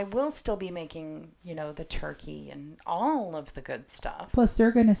 So I will still be making, the turkey and all of the good stuff. Plus,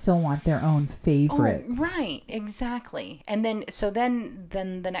 they're going to still want their own favorites. Oh, right. Exactly. And then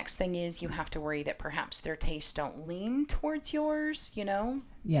the next thing is you have to worry that perhaps their tastes don't lean towards yours,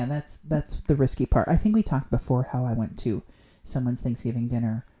 Yeah, that's the risky part. I think we talked before how I went to someone's Thanksgiving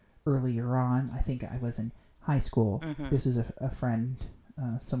dinner earlier on. I think I was in high school. Mm-hmm. This is a friend,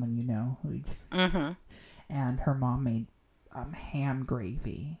 someone you know. And her mom made ham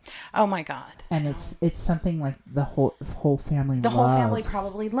gravy. Oh my God! And it's something like the whole family. The whole family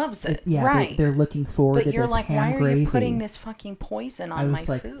probably loves it. Yeah, right. They're looking forward to this ham gravy. But you're like, why are you putting this fucking poison on my food?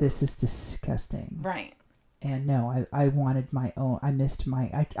 I was like, this is disgusting. Right. And no, I wanted my own. I missed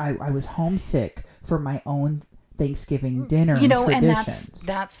I was homesick for my own Thanksgiving dinner. And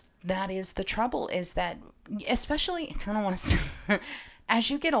that is the trouble, is that, especially, I don't want to as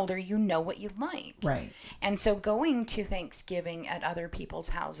you get older, you know what you like. Right. And so going to Thanksgiving at other people's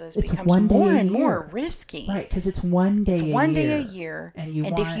houses becomes more and more risky. Right, because it's one day a year.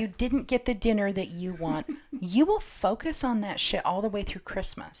 And if you didn't get the dinner that you want, you will focus on that shit all the way through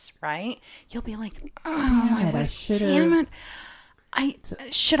Christmas, right? You'll be like, damn it.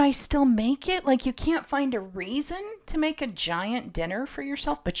 Should I still make it? Like, you can't find a reason to make a giant dinner for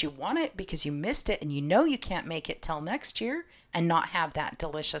yourself, but you want it because you missed it and you can't make it till next year and not have that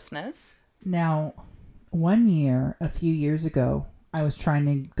deliciousness. Now, one year, a few years ago, I was trying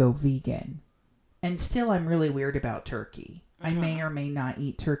to go vegan. And still, I'm really weird about turkey. Mm-hmm. I may or may not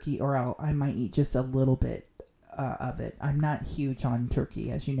eat turkey, or I might eat just a little bit of it. I'm not huge on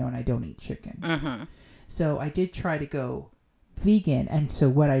turkey, as you know, and I don't eat chicken. Mm-hmm. So I did try to go vegan, and so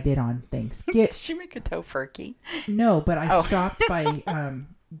what I did on Thanksgiving... Did you make a tofurkey? No, but I stopped by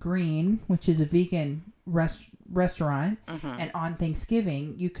Green, which is a vegan restaurant, and on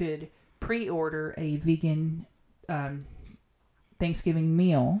Thanksgiving you could pre-order a vegan Thanksgiving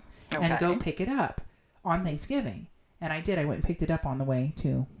meal and go pick it up on Thanksgiving. And I did. I went and picked it up on the way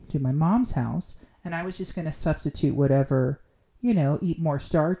to my mom's house, and I was just going to substitute whatever, eat more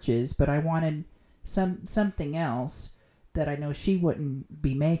starches, but I wanted something else that I know she wouldn't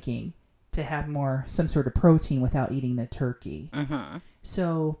be making to have some sort of protein without eating the turkey. Mm-hmm.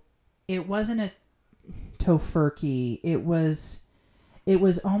 So it wasn't a tofurkey. It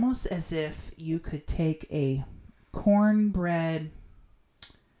was almost as if you could take a cornbread,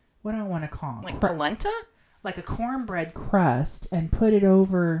 what do I want to call it? Like polenta? Like a cornbread crust and put it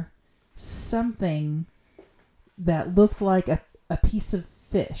over something that looked like a piece of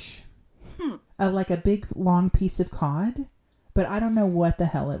fish. Like a big long piece of cod. But I don't know what the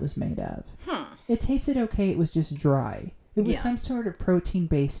hell it was made of. It tasted okay. It was just dry. It was some sort of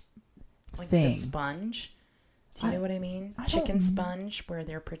protein-based like thing. The sponge. Do you know what I mean? Chicken sponge, where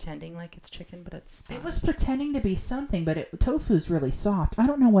they're pretending like it's chicken, but it's sponge. It was pretending to be something, but tofu's really soft. I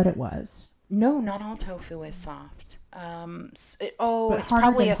don't know what it was. No, not all tofu is soft. It's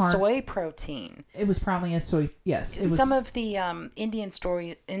probably a soy protein. It was probably a soy. Yes. Some of the Indian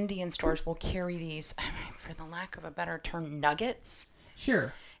stores will carry these, for the lack of a better term, nuggets.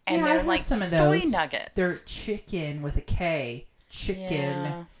 Sure. And they're like some soy nuggets. They're chicken with a K.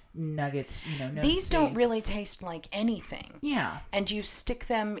 Chicken nuggets. These don't really taste like anything. Yeah. And you stick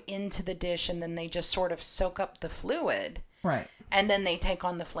them into the dish, and then they just sort of soak up the fluid. Right. And then they take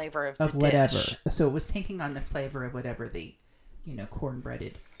on the flavor of the whatever dish. So it was taking on the flavor of whatever the,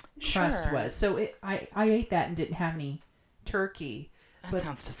 cornbreaded crust was. So I ate that and didn't have any turkey. That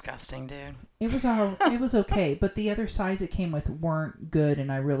sounds disgusting, dude. It was okay, but the other sides it came with weren't good, and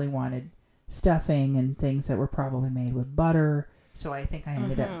I really wanted stuffing and things that were probably made with butter. So I think I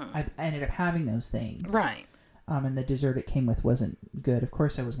ended up having those things. Right. And the dessert it came with wasn't good. Of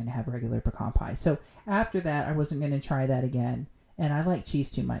course, I was going to have regular pecan pie. So after that, I wasn't going to try that again. And I like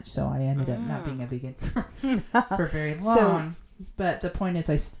cheese too much, so I ended up not being a vegan for very long. But the point is,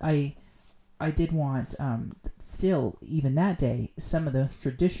 I did want, still, even that day, some of the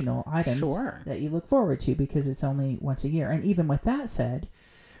traditional items that you look forward to, because it's only once a year. And even with that said,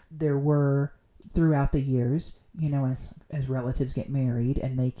 there were, throughout the years, as relatives get married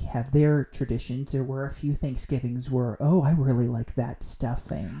and they have their traditions, there were a few Thanksgivings where, I really like that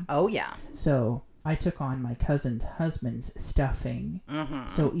stuffing. Oh, yeah. So I took on my cousin's husband's stuffing. Mm-hmm.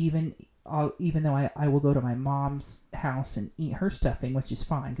 So even though I will go to my mom's house and eat her stuffing, which is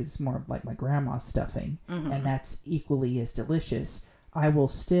fine because it's more like my grandma's stuffing, and that's equally as delicious, I will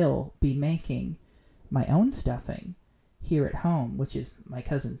still be making my own stuffing here at home, which is my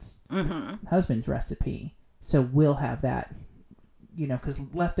cousin's husband's recipe. So we'll have that, because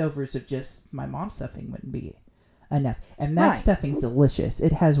leftovers of just my mom's stuffing wouldn't be enough. And that stuffing's delicious.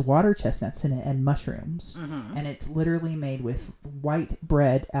 It has water chestnuts in it and mushrooms. Mm-hmm. And it's literally made with white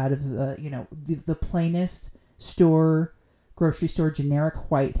bread out of the plainest grocery store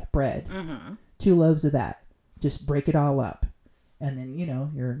generic white bread. Mm-hmm. 2 loaves of that. Just break it all up. And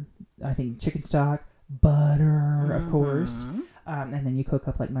then, I think chicken stock, butter, of course. And then you cook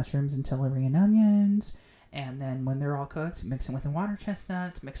up like mushrooms and celery and onions. And then when they're all cooked, mix them with the water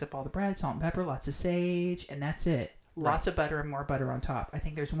chestnuts, mix up all the bread, salt and pepper, lots of sage, and that's it. Lots of butter and more butter on top. I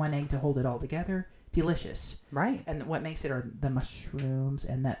think there's 1 egg to hold it all together. Delicious. Right. And what makes it are the mushrooms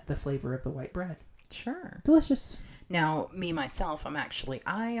and the flavor of the white bread. Sure. Delicious. Now, me, myself,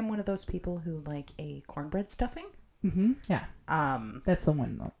 I am one of those people who like a cornbread stuffing. Mm-hmm. Yeah. That's the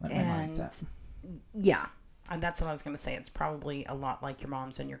one that my mind says. Yeah. And that's what I was going to say. It's probably a lot like your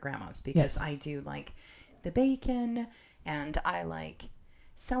mom's and your grandma's, because I do like the bacon, and I like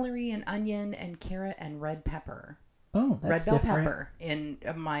celery and onion and carrot and red pepper. Oh, that's red bell different. pepper in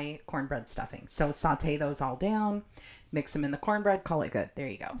my cornbread stuffing. So saute those all down, mix them in the cornbread, call it good. There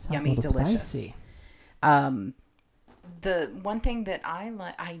you go. Sounds yummy, delicious. Spicy. The one thing that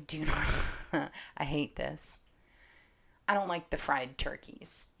I do not, I hate this. I don't like the fried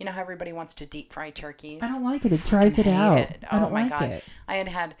turkeys. You know how everybody wants to deep fry turkeys? I don't like it. It dries it out. I don't my like God. it. I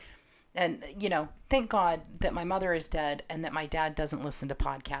had, and thank God that my mother is dead and that my dad doesn't listen to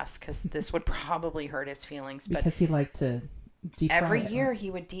podcasts, because this would probably hurt his feelings. But because he liked to deep fry every it. year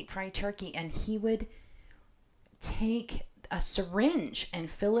he would deep fry turkey, and he would take a syringe and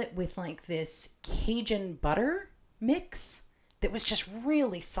fill it with like this Cajun butter mix that was just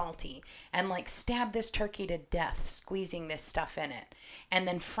really salty, and like stab this turkey to death, squeezing this stuff in it, and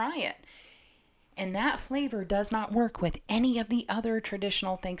then fry it. And that flavor does not work with any of the other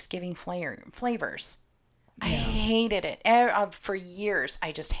traditional Thanksgiving flavors. Yeah. I hated it. For years,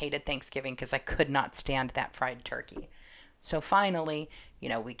 I just hated Thanksgiving because I could not stand that fried turkey. So finally,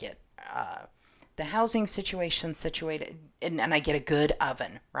 we get the housing situation situated, and I get a good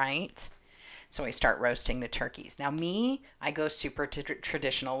oven, right? So I start roasting the turkeys. Now I go super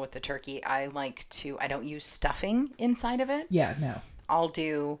traditional with the turkey. I don't use stuffing inside of it. Yeah, no. I'll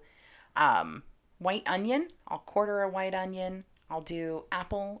do white onion. I'll quarter a white onion. I'll do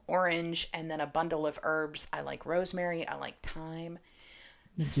apple, orange, and then a bundle of herbs. I like rosemary. I like thyme.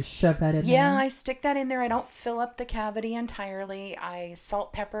 You just shove that in Yeah, there? I stick that in there. I don't fill up the cavity entirely. I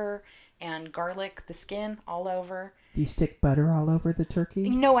salt, pepper, and garlic the skin all over. Do you stick butter all over the turkey?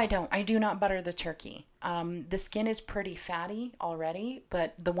 No, I don't. I do not butter the turkey. The skin is pretty fatty already,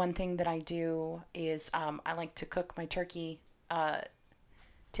 but the one thing that I do is I like to cook my turkey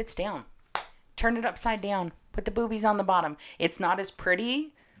tits down. Turn it upside down. Put the boobies on the bottom. It's not as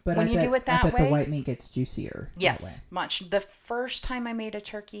pretty But when I you bet, do it that I bet way. the white meat gets juicier. Yes, much. The first time I made a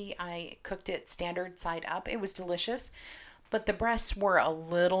turkey, I cooked it standard side up. It was delicious, but the breasts were a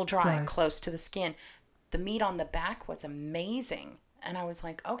little dry, close to the skin. The meat on the back was amazing. And I was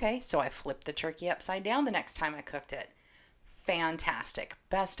like, okay, so I flipped the turkey upside down the next time I cooked it. Fantastic.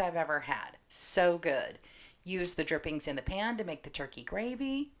 Best I've ever had. So good. Used the drippings in the pan to make the turkey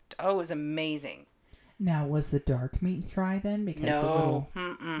gravy. Oh, it was amazing. Now, was the dark meat dry then? Because the little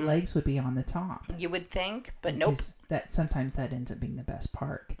legs would be on the top. You would think, but nope. Sometimes that ends up being the best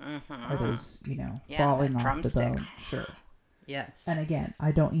part. Are those, Yeah, falling that off drumstick. the bone. Sure. Yes. And again,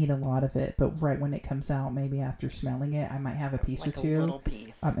 I don't eat a lot of it, but right when it comes out, maybe after smelling it, I might have a piece like or two. A little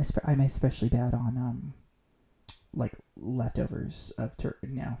piece. I'm especially bad on like leftovers of turkey.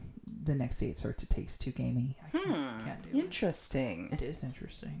 No, the next day it starts to taste too gamey. I can't do Interesting. it. It is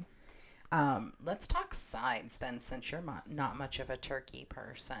interesting. Let's talk sides then, since you're not much of a turkey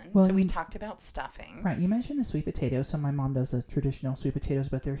person. Well, so we talked about stuffing. Right, you mentioned the sweet potatoes. So my mom does the traditional sweet potatoes,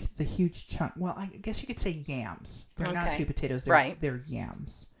 but they're the huge chunk. Well, I guess you could say yams. They're not sweet potatoes. They're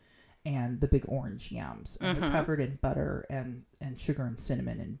yams, and the big orange yams. And they're covered in butter and sugar and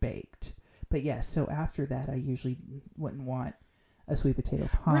cinnamon and baked. But yes, so after that, I usually wouldn't want a sweet potato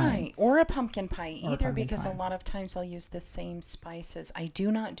pie. Right, or a pumpkin pie either, because a lot of times I'll use the same spices. I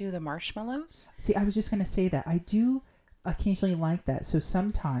do not do the marshmallows. See, I was just going to say that. I do occasionally like that. So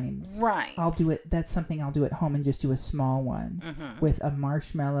sometimes I'll do it. That's something I'll do at home and just do a small one with a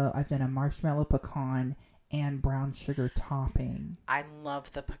marshmallow. I've done a marshmallow pecan and brown sugar topping. I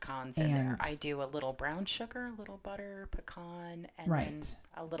love the pecans in there. I do a little brown sugar, a little butter, pecan, and then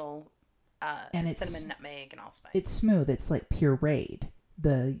a little cinnamon, nutmeg, and allspice. It's smooth. It's like pureed.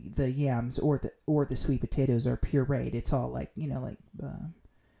 The yams or the sweet potatoes are pureed. It's all like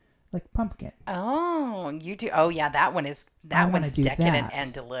like pumpkin. Oh, you do. Oh yeah, that one's decadent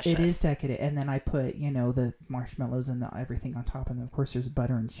and delicious. It is decadent, and then I put the marshmallows and everything on top, and then of course there's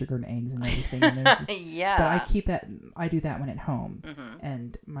butter and sugar and eggs and everything. Yeah. But I keep that. I do that one at home,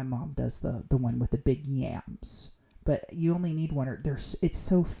 and my mom does the one with the big yams. But you only need one, it's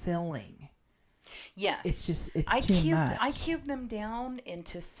so filling. Yes. It's too much. I cube them down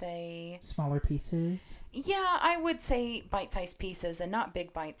into, say, smaller pieces. Yeah, I would say bite-sized pieces and not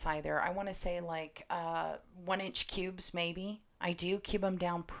big bites either. I want to say like 1-inch cubes maybe. I do cube them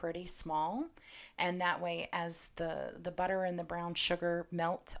down pretty small, and that way as the butter and the brown sugar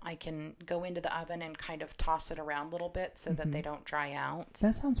melt, I can go into the oven and kind of toss it around a little bit so that they don't dry out.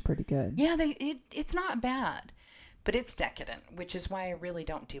 That sounds pretty good. Yeah, it's not bad. But it's decadent, which is why I really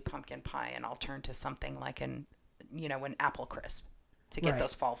don't do pumpkin pie, and I'll turn to something like an apple crisp to get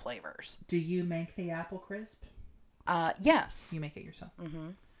those fall flavors. Do you make the apple crisp? Yes. You make it yourself? Mm-hmm.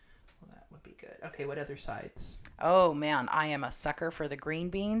 Well, that would be good. Okay, what other sides? Oh, man, I am a sucker for the green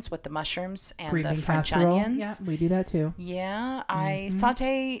beans with the mushrooms and green the bean French casserole. onions. Yeah, we do that too. Yeah, I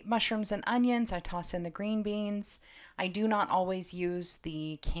saute mushrooms and onions. I toss in the green beans. I do not always use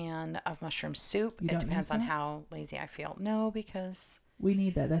the can of mushroom soup. It depends on how lazy I feel. No, because we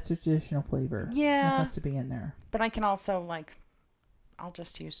need that. That's a traditional flavor. Yeah. That has to be in there. But I can also I'll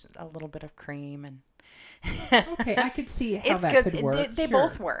just use a little bit of cream and okay, I could see how it's that good. could work. They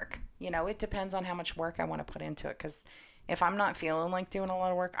both work. It depends on how much work I want to put into it, because if I'm not feeling like doing a lot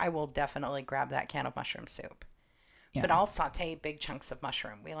of work, I will definitely grab that can of mushroom soup. Yeah. But I'll saute big chunks of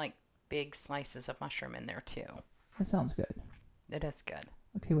mushroom. We like big slices of mushroom in there too. That sounds good. It is good.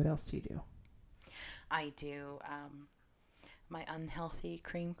 Okay, what else do you do? I do my unhealthy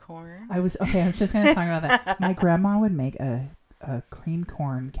cream corn. I was just going to talk about that. My grandma would make a cream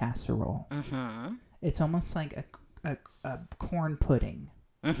corn casserole. Mm-hmm. It's almost like a corn pudding.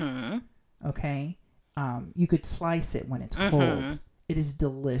 Mm-hmm. Okay? You could slice it when it's cold. It is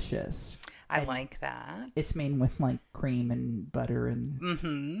delicious. I like that. It's made with like cream and butter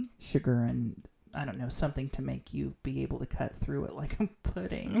and sugar and I don't know, something to make you be able to cut through it like a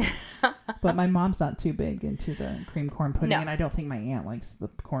pudding. But my mom's not too big into the cream corn pudding, and I don't think my aunt likes the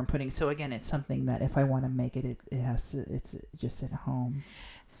corn pudding. So again, it's something that if I want to make it, it's just at home.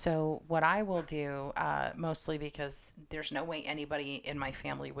 So what I will do, mostly because there's no way anybody in my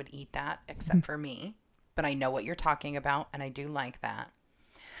family would eat that except for me, but I know what you're talking about, and I do like that.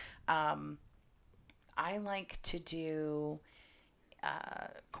 I like to do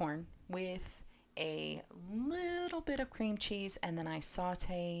corn with a little bit of cream cheese, and then I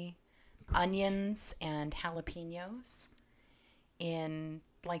saute onions and jalapenos in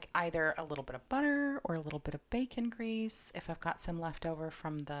like either a little bit of butter or a little bit of bacon grease if I've got some left over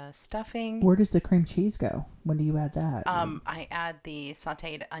from the stuffing. Where does the cream cheese go? When do you add that? I add the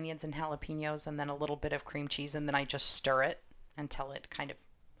sauteed onions and jalapenos and then a little bit of cream cheese, and then I just stir it until it kind of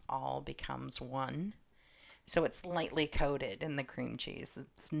all becomes one. So it's lightly coated in the cream cheese.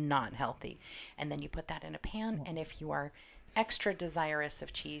 It's not healthy. And then you put that in a pan, and if you are extra desirous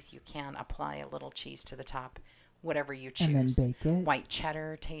of cheese, you can apply a little cheese to the top. Whatever you choose. And then bake it. White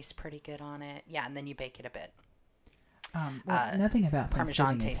cheddar tastes pretty good on it. Yeah, and then you bake it a bit. Nothing about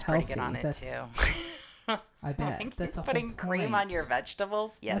Parmesan Thanksgiving tastes is pretty good healthy. on it too. I bet. Like That's a putting cream on your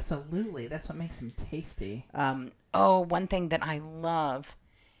vegetables. Yes. Absolutely. That's what makes them tasty. One thing that I love,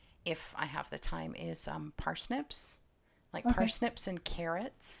 if I have the time, is parsnips. Like parsnips and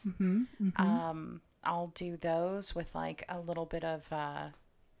carrots. I'll do those with like a little bit of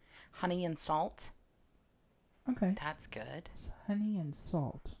honey and salt. Okay. That's good. It's honey and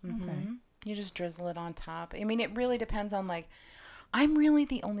salt. Okay. You just drizzle it on top. I mean, it really depends on like, I'm really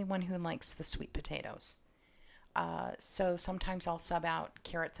the only one who likes the sweet potatoes. So sometimes I'll sub out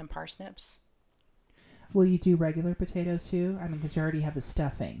carrots and parsnips. Will you do regular potatoes too? I mean, because you already have the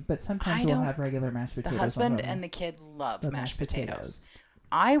stuffing, but sometimes we'll have regular mashed potatoes. The husband and the kid love mashed potatoes.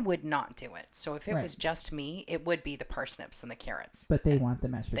 I would not do it. So if it was just me, it would be the parsnips and the carrots. But they want the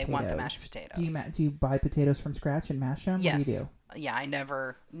mashed potatoes. They want the mashed potatoes. Do you buy potatoes from scratch and mash them? Yes. What do you do? Yeah,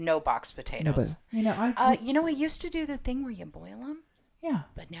 no box potatoes. No, but, I used to do the thing where you boil them. Yeah.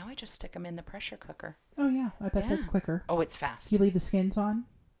 But now I just stick them in the pressure cooker. Oh, yeah. I bet that's quicker. Oh, it's fast. You leave the skins on?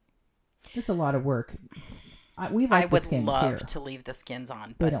 It's a lot of work. I would love to leave the skins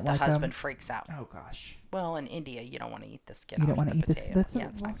on, but the husband freaks out. Oh, gosh. Well, in India, you don't want to eat the skin off the potato. You don't want to eat this.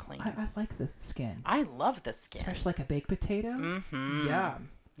 It's not clean. I like the skin. I love the skin. Especially like a baked potato. Mm-hmm. Yeah.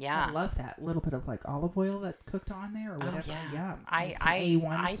 Yeah. I love that. A little bit of like olive oil that cooked on there or whatever. Oh, yeah. Yeah.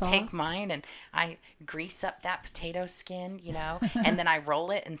 I take mine and I grease up that potato skin, and then I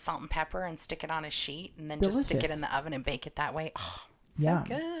roll it in salt and pepper and stick it on a sheet and then just stick it in the oven and bake it that way. Oh, so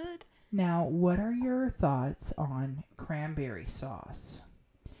good. Now, what are your thoughts on cranberry sauce?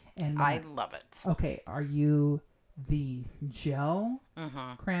 And I love it. Okay, are you the gel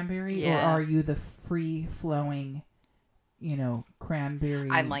cranberry or are you the free-flowing, cranberry?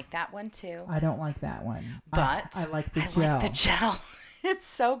 I like that one too. I don't like that one. But I like the gel. Like the gel. It's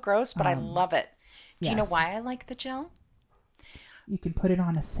so gross, but I love it. Do you know why I like the gel? You can put it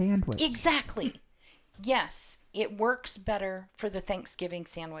on a sandwich. Exactly. Yes, it works better for the Thanksgiving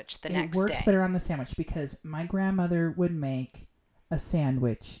sandwich the next day. It works better on the sandwich because my grandmother would make a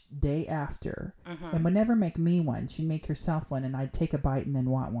sandwich day after and would never make me one. She'd make herself one and I'd take a bite and then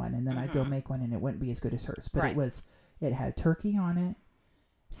want one and then I'd go make one and it wouldn't be as good as hers. But it had turkey on it,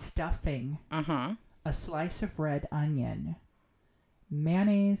 stuffing, a slice of red onion,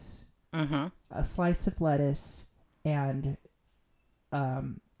 mayonnaise, a slice of lettuce, and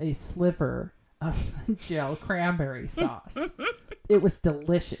a sliver of gel cranberry sauce. It was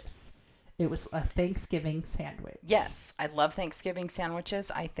delicious. It was a Thanksgiving sandwich. Yes, I love Thanksgiving sandwiches.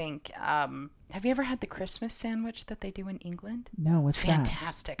 I think, have you ever had the Christmas sandwich that they do in England? No, what's that? It's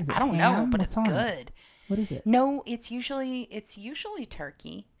fantastic. I don't know, but it's good. What is it? No, it's usually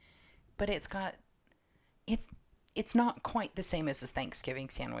turkey, but it's not quite the same as a Thanksgiving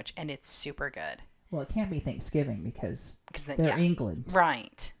sandwich, and it's super good. Well, it can't be Thanksgiving because they're England.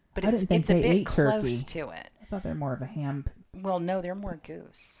 Right. But it's a bit close to it. I thought they're more of a ham. Well, no, they're more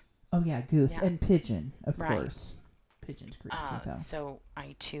goose. Oh, yeah, goose. Yeah. And pigeon, of course. Pigeon's greasy, though. So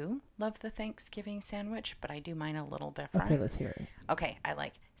I, too, love the Thanksgiving sandwich, but I do mine a little different. Okay, let's hear it. Okay, I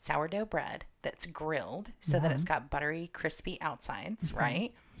like sourdough bread that's grilled so that it's got buttery, crispy outsides,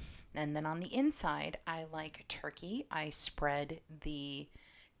 right? And then on the inside, I like turkey. I spread the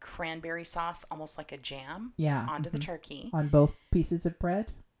cranberry sauce almost like a jam onto the turkey. On both pieces of bread?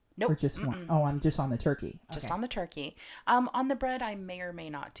 Nope. Or just one? Oh, I'm just on the turkey. Just on the turkey. On the bread, I may or may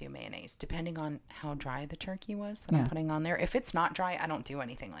not do mayonnaise, depending on how dry the turkey was that I'm putting on there. If it's not dry, I don't do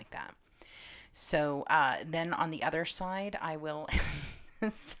anything like that. So then on the other side, I will...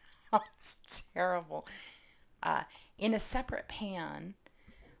 This sounds terrible. In a separate pan,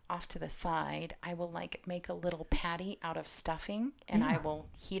 off to the side, I will make a little patty out of stuffing, and I will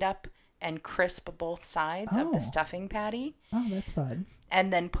heat up and crisp both sides of the stuffing patty. Oh, that's fun.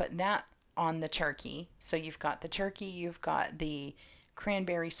 And then put that on the turkey. So you've got the turkey, you've got the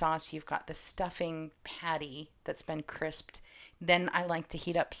cranberry sauce, you've got the stuffing patty that's been crisped. Then I like to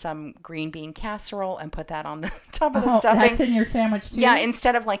heat up some green bean casserole and put that on the top of the Oh, stuffing. that's in your sandwich too? Yeah,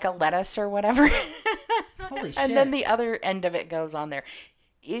 instead of like a lettuce or whatever. Holy shit. And then the other end of it goes on there.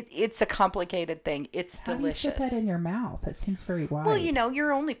 It's a complicated thing. It's How delicious. do you fit that in your mouth? That seems very wide. Well,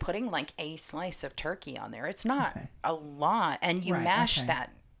 you're only putting like a slice of turkey on there. It's not a lot. And you mash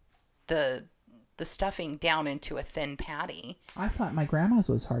the stuffing down into a thin patty. I thought my grandma's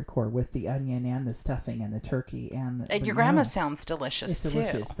was hardcore with the onion and the stuffing and the turkey and the... And your grandma sounds delicious it's too.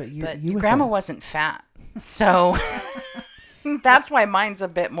 delicious, but your grandma wasn't fat. So that's why mine's a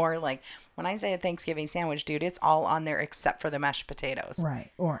bit more like, when I say a Thanksgiving sandwich, dude, it's all on there except for the mashed potatoes.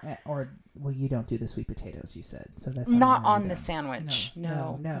 Right. Or well, you don't do the sweet potatoes, you said. So that's not on the sandwich.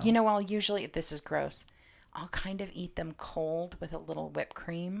 No. I'll usually, this is gross, I'll kind of eat them cold with a little whipped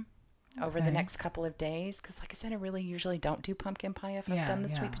cream over the next couple of days. Because like I said, I really usually don't do pumpkin pie if I've done the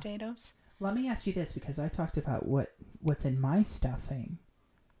sweet potatoes. Let me ask you this, because I talked about what's in my stuffing.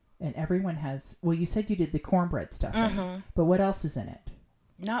 And everyone has... Well, you said you did the cornbread stuffing. But what else is in it?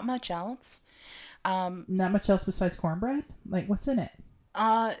 Not much else. Not much else besides cornbread? Like, what's in it?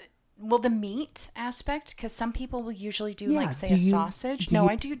 Well, the meat aspect, because some people will usually do like, say, a sausage. No,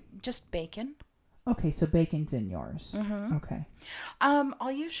 I do just bacon. Okay, so bacon's in yours. Okay.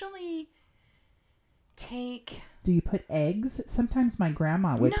 I'll usually take... Do you put eggs? Sometimes my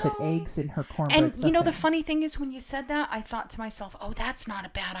grandma would put eggs in her cornbread And stuffing. the funny thing is, when you said that, I thought to myself, oh, that's not a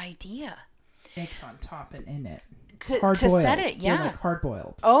bad idea. Eggs on top and in it. To set it, yeah. They're like hard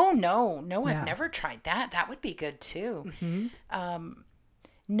boiled. Oh, no, I've never tried that. That would be good too.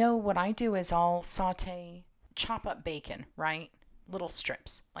 No, what I do is I'll chop up bacon, right? Little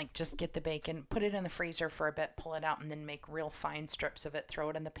strips. Like, just get the bacon, put it in the freezer for a bit, pull it out, and then make real fine strips of it, throw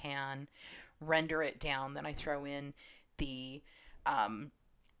it in the pan, render it down. Then I throw in the,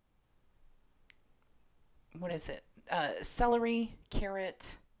 celery,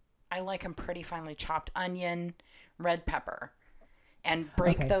 carrot. I like them pretty finely chopped, onion, red pepper, and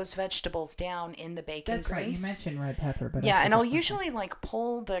break those vegetables down in the bacon grease. That's right. You mentioned red pepper, but and I'll usually like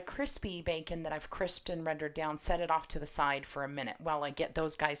pull the crispy bacon that I've crisped and rendered down, set it off to the side for a minute while I get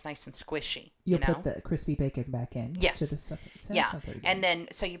those guys nice and squishy. You'll put the crispy bacon back in. Yes. And then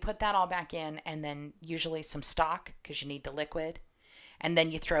so you put that all back in, and then usually some stock because you need the liquid, and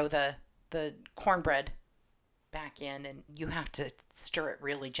then you throw the cornbread back in, and you have to stir it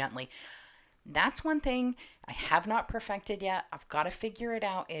really gently. That's one thing I have not perfected yet. I've got to figure it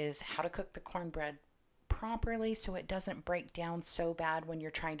out, is how to cook the cornbread properly so it doesn't break down so bad when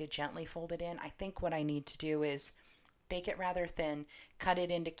you're trying to gently fold it in. I think what I need to do is bake it rather thin, cut it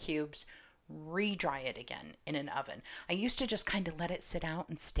into cubes, re-dry it again in an oven. I used to just kind of let it sit out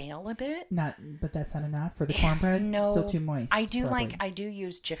and stale a bit. But that's not enough for the cornbread? No. Still too moist. I do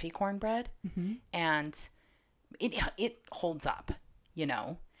use Jiffy cornbread, and it holds up,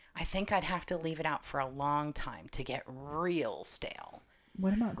 I think I'd have to leave it out for a long time to get real stale.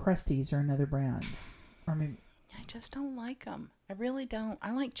 What about Krusteaz or another brand? Or maybe I just don't like them. I really don't.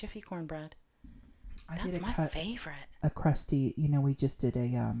 I like Jiffy cornbread. That's my favorite. A Krusty, we just did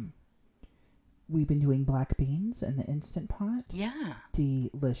we've been doing black beans in the Instant Pot. Yeah.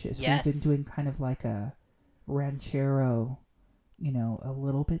 Delicious. Yes. We've been doing kind of like a ranchero, a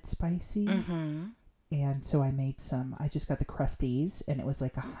little bit spicy. And so I just got the Krusteaz, and it was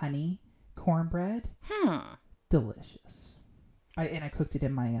like a honey cornbread. Delicious. I cooked it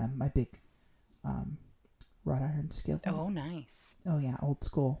in my my big wrought iron skillet. Oh, nice. Oh, yeah, old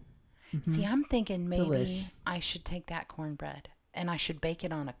school. See, I'm thinking maybe I should take that cornbread and I should bake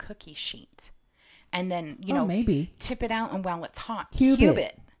it on a cookie sheet. And then, maybe tip it out, and while it's hot, cube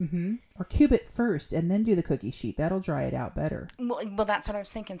it. Or cube it first and then do the cookie sheet. That'll dry it out better. Well, that's what I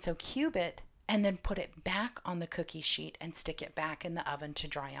was thinking. So cube it, and then put it back on the cookie sheet and stick it back in the oven to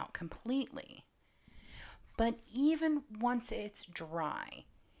dry out completely. But even once it's dry,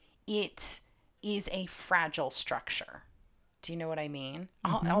 it is a fragile structure. Do you know what I mean?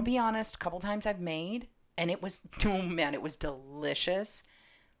 I'll be honest, a couple times I've made, and it was, oh man, it was delicious.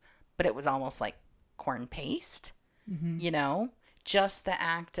 But it was almost like corn paste, Just the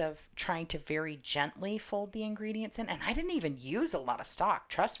act of trying to very gently fold the ingredients in. And I didn't even use a lot of stock.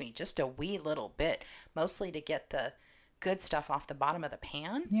 Trust me, just a wee little bit. Mostly to get the good stuff off the bottom of the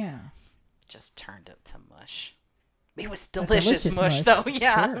pan. Yeah. Just turned it to mush. It was delicious mush, though.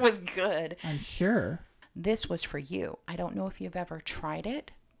 Yeah, sure. It was good. I'm sure. This was for you. I don't know if you've ever tried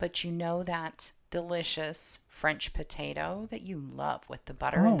it, but that delicious French potato that you love with the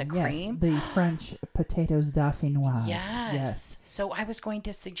butter and the cream. The French potatoes dauphinoise. Yes. So I was going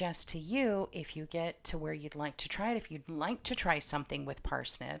to suggest to you, if you get to where you'd like to try it, if you'd like to try something with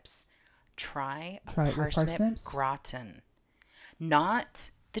parsnips, try a parsnip gratin.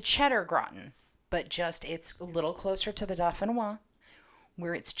 Not the cheddar gratin, but just it's a little closer to the Dauphinoise,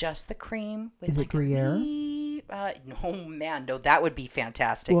 where it's just the cream with Is it Gruyere? No, man, no, that would be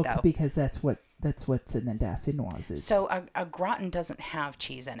fantastic Well, though. because that's what's in the Dauphinoise. So a gratin doesn't have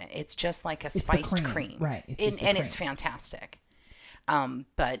cheese in it. It's just like a the spiced cream. cream. Right. It's And, just the and it's cream. fantastic.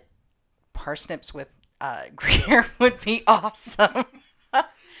 But parsnips with Gruyere would be awesome.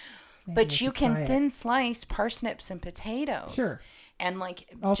 Maybe But we you could try can it. thin slice parsnips and potatoes. Sure. And like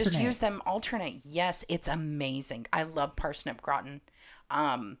just Alternate. use them alternate. Yes, it's amazing. I love parsnip gratin.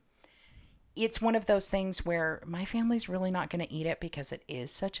 It's one of those things where my family's really not going to eat it because it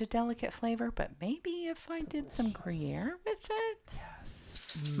is such a delicate flavor. But maybe if I did some Gruyere with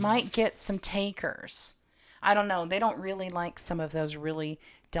it, might get some takers. I don't know. They don't really like some of those really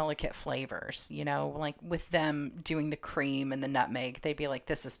delicate flavors, you know, like with them doing the cream and the nutmeg, they'd be like,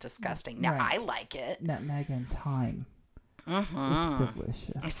 this is disgusting. Now Right. I like it. Nutmeg and thyme. Mm-hmm. It's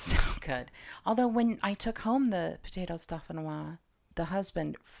delicious. It's so good. Although when I took home the potatoes Dauphinoise, the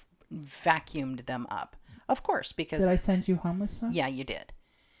husband vacuumed them up. Of course, because... Did I send you home with some? Yeah, you did.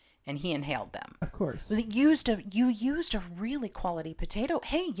 And he inhaled them. Of course. You used a really quality potato.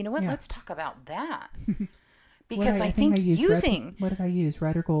 Hey, you know what? Yeah. Let's talk about that. What Because I think used using... what did I use?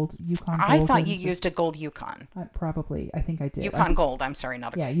 Red or gold? Yukon gold? I thought you used a gold Yukon. Probably. I think I did. Yukon Gold. I'm sorry,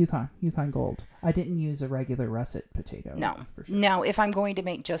 not a Yeah, Yukon gold. I didn't use a regular russet potato. No. For sure. Now, if I'm going to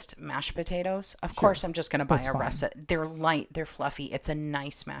make just mashed potatoes, of course I'm just going to buy That's a fine. russet. They're light, they're fluffy. It's a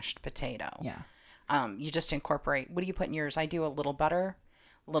nice mashed potato. Yeah. You just incorporate. What do you put in yours? I do a little butter,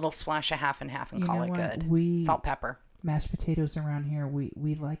 little splash of half and half, and You call know it what? good. Salt, pepper. Mashed potatoes around here, we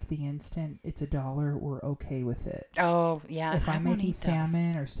like the instant. It's $1. We're okay with it. Oh yeah. If I'm won't making eat those.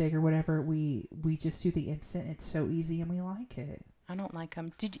 salmon or steak or whatever, we just do the instant. It's so easy and we like it. I don't like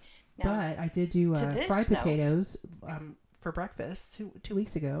them. Did you? But I did do to this fried note- potatoes for breakfast 2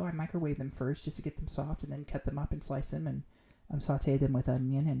 weeks ago. I microwaved them first just to get them soft, and then cut them up and slice them and sauteed them with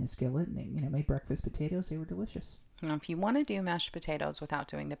onion and a skillet, and they, made breakfast potatoes. They were delicious. Now, if you want to do mashed potatoes without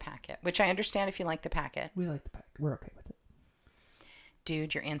doing the packet, which I understand if you like the packet, We like the pack. We're okay with it.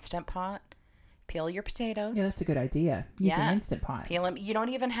 dude, your Instant Pot, peel your potatoes. Yeah, that's a good idea. Use Yeah. an Instant Pot. Peel them. You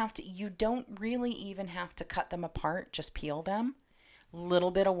don't really even have to cut them apart. Just peel them.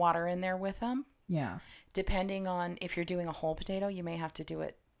 Little bit of water in there with them. Yeah. Depending on if you're doing a whole potato, you may have to do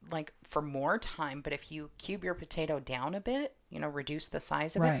it like for more time. But if you cube your potato down a bit, reduce the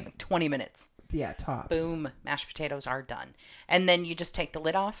size of it, Right. like 20 minutes. Yeah, tops. Boom, mashed potatoes are done. And then you just take the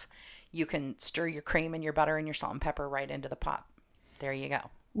lid off. You can stir your cream and your butter and your salt and pepper right into the pot. There you go.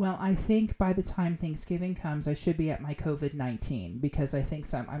 Well, I think by the time Thanksgiving comes, I should be at my COVID-19 because I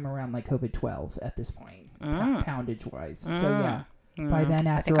think I'm around like COVID-12 at this point, poundage-wise. So yeah, by then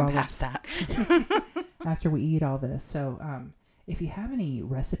I think after I'm all past that. after we eat all this. So if you have any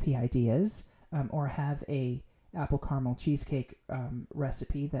recipe ideas or have a apple caramel cheesecake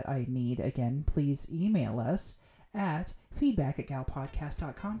recipe that I need, again, please email us at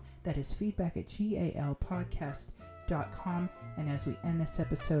feedback@galpodcast.com. That is feedback@galpodcast.com. And as we end this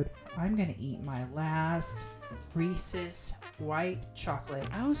episode, I'm going to eat my last Reese's white chocolate.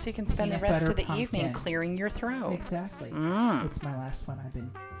 Oh, so you can spend the Peanut rest butter of the pumpkin. evening clearing your throat. Exactly. It's my last one. I've been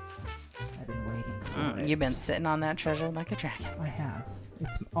waiting for it. You've been sitting on that treasure like a dragon. I have.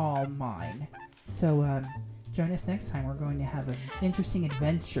 It's all mine. So join us next time. We're going to have an interesting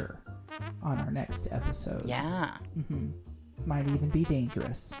adventure on our next episode. Yeah. Might even be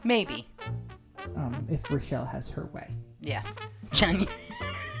dangerous Maybe. if Rochelle has her way. Yes. Jen.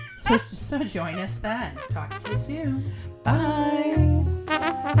 So join us then. Talk to you soon.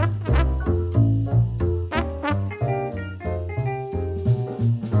 Bye.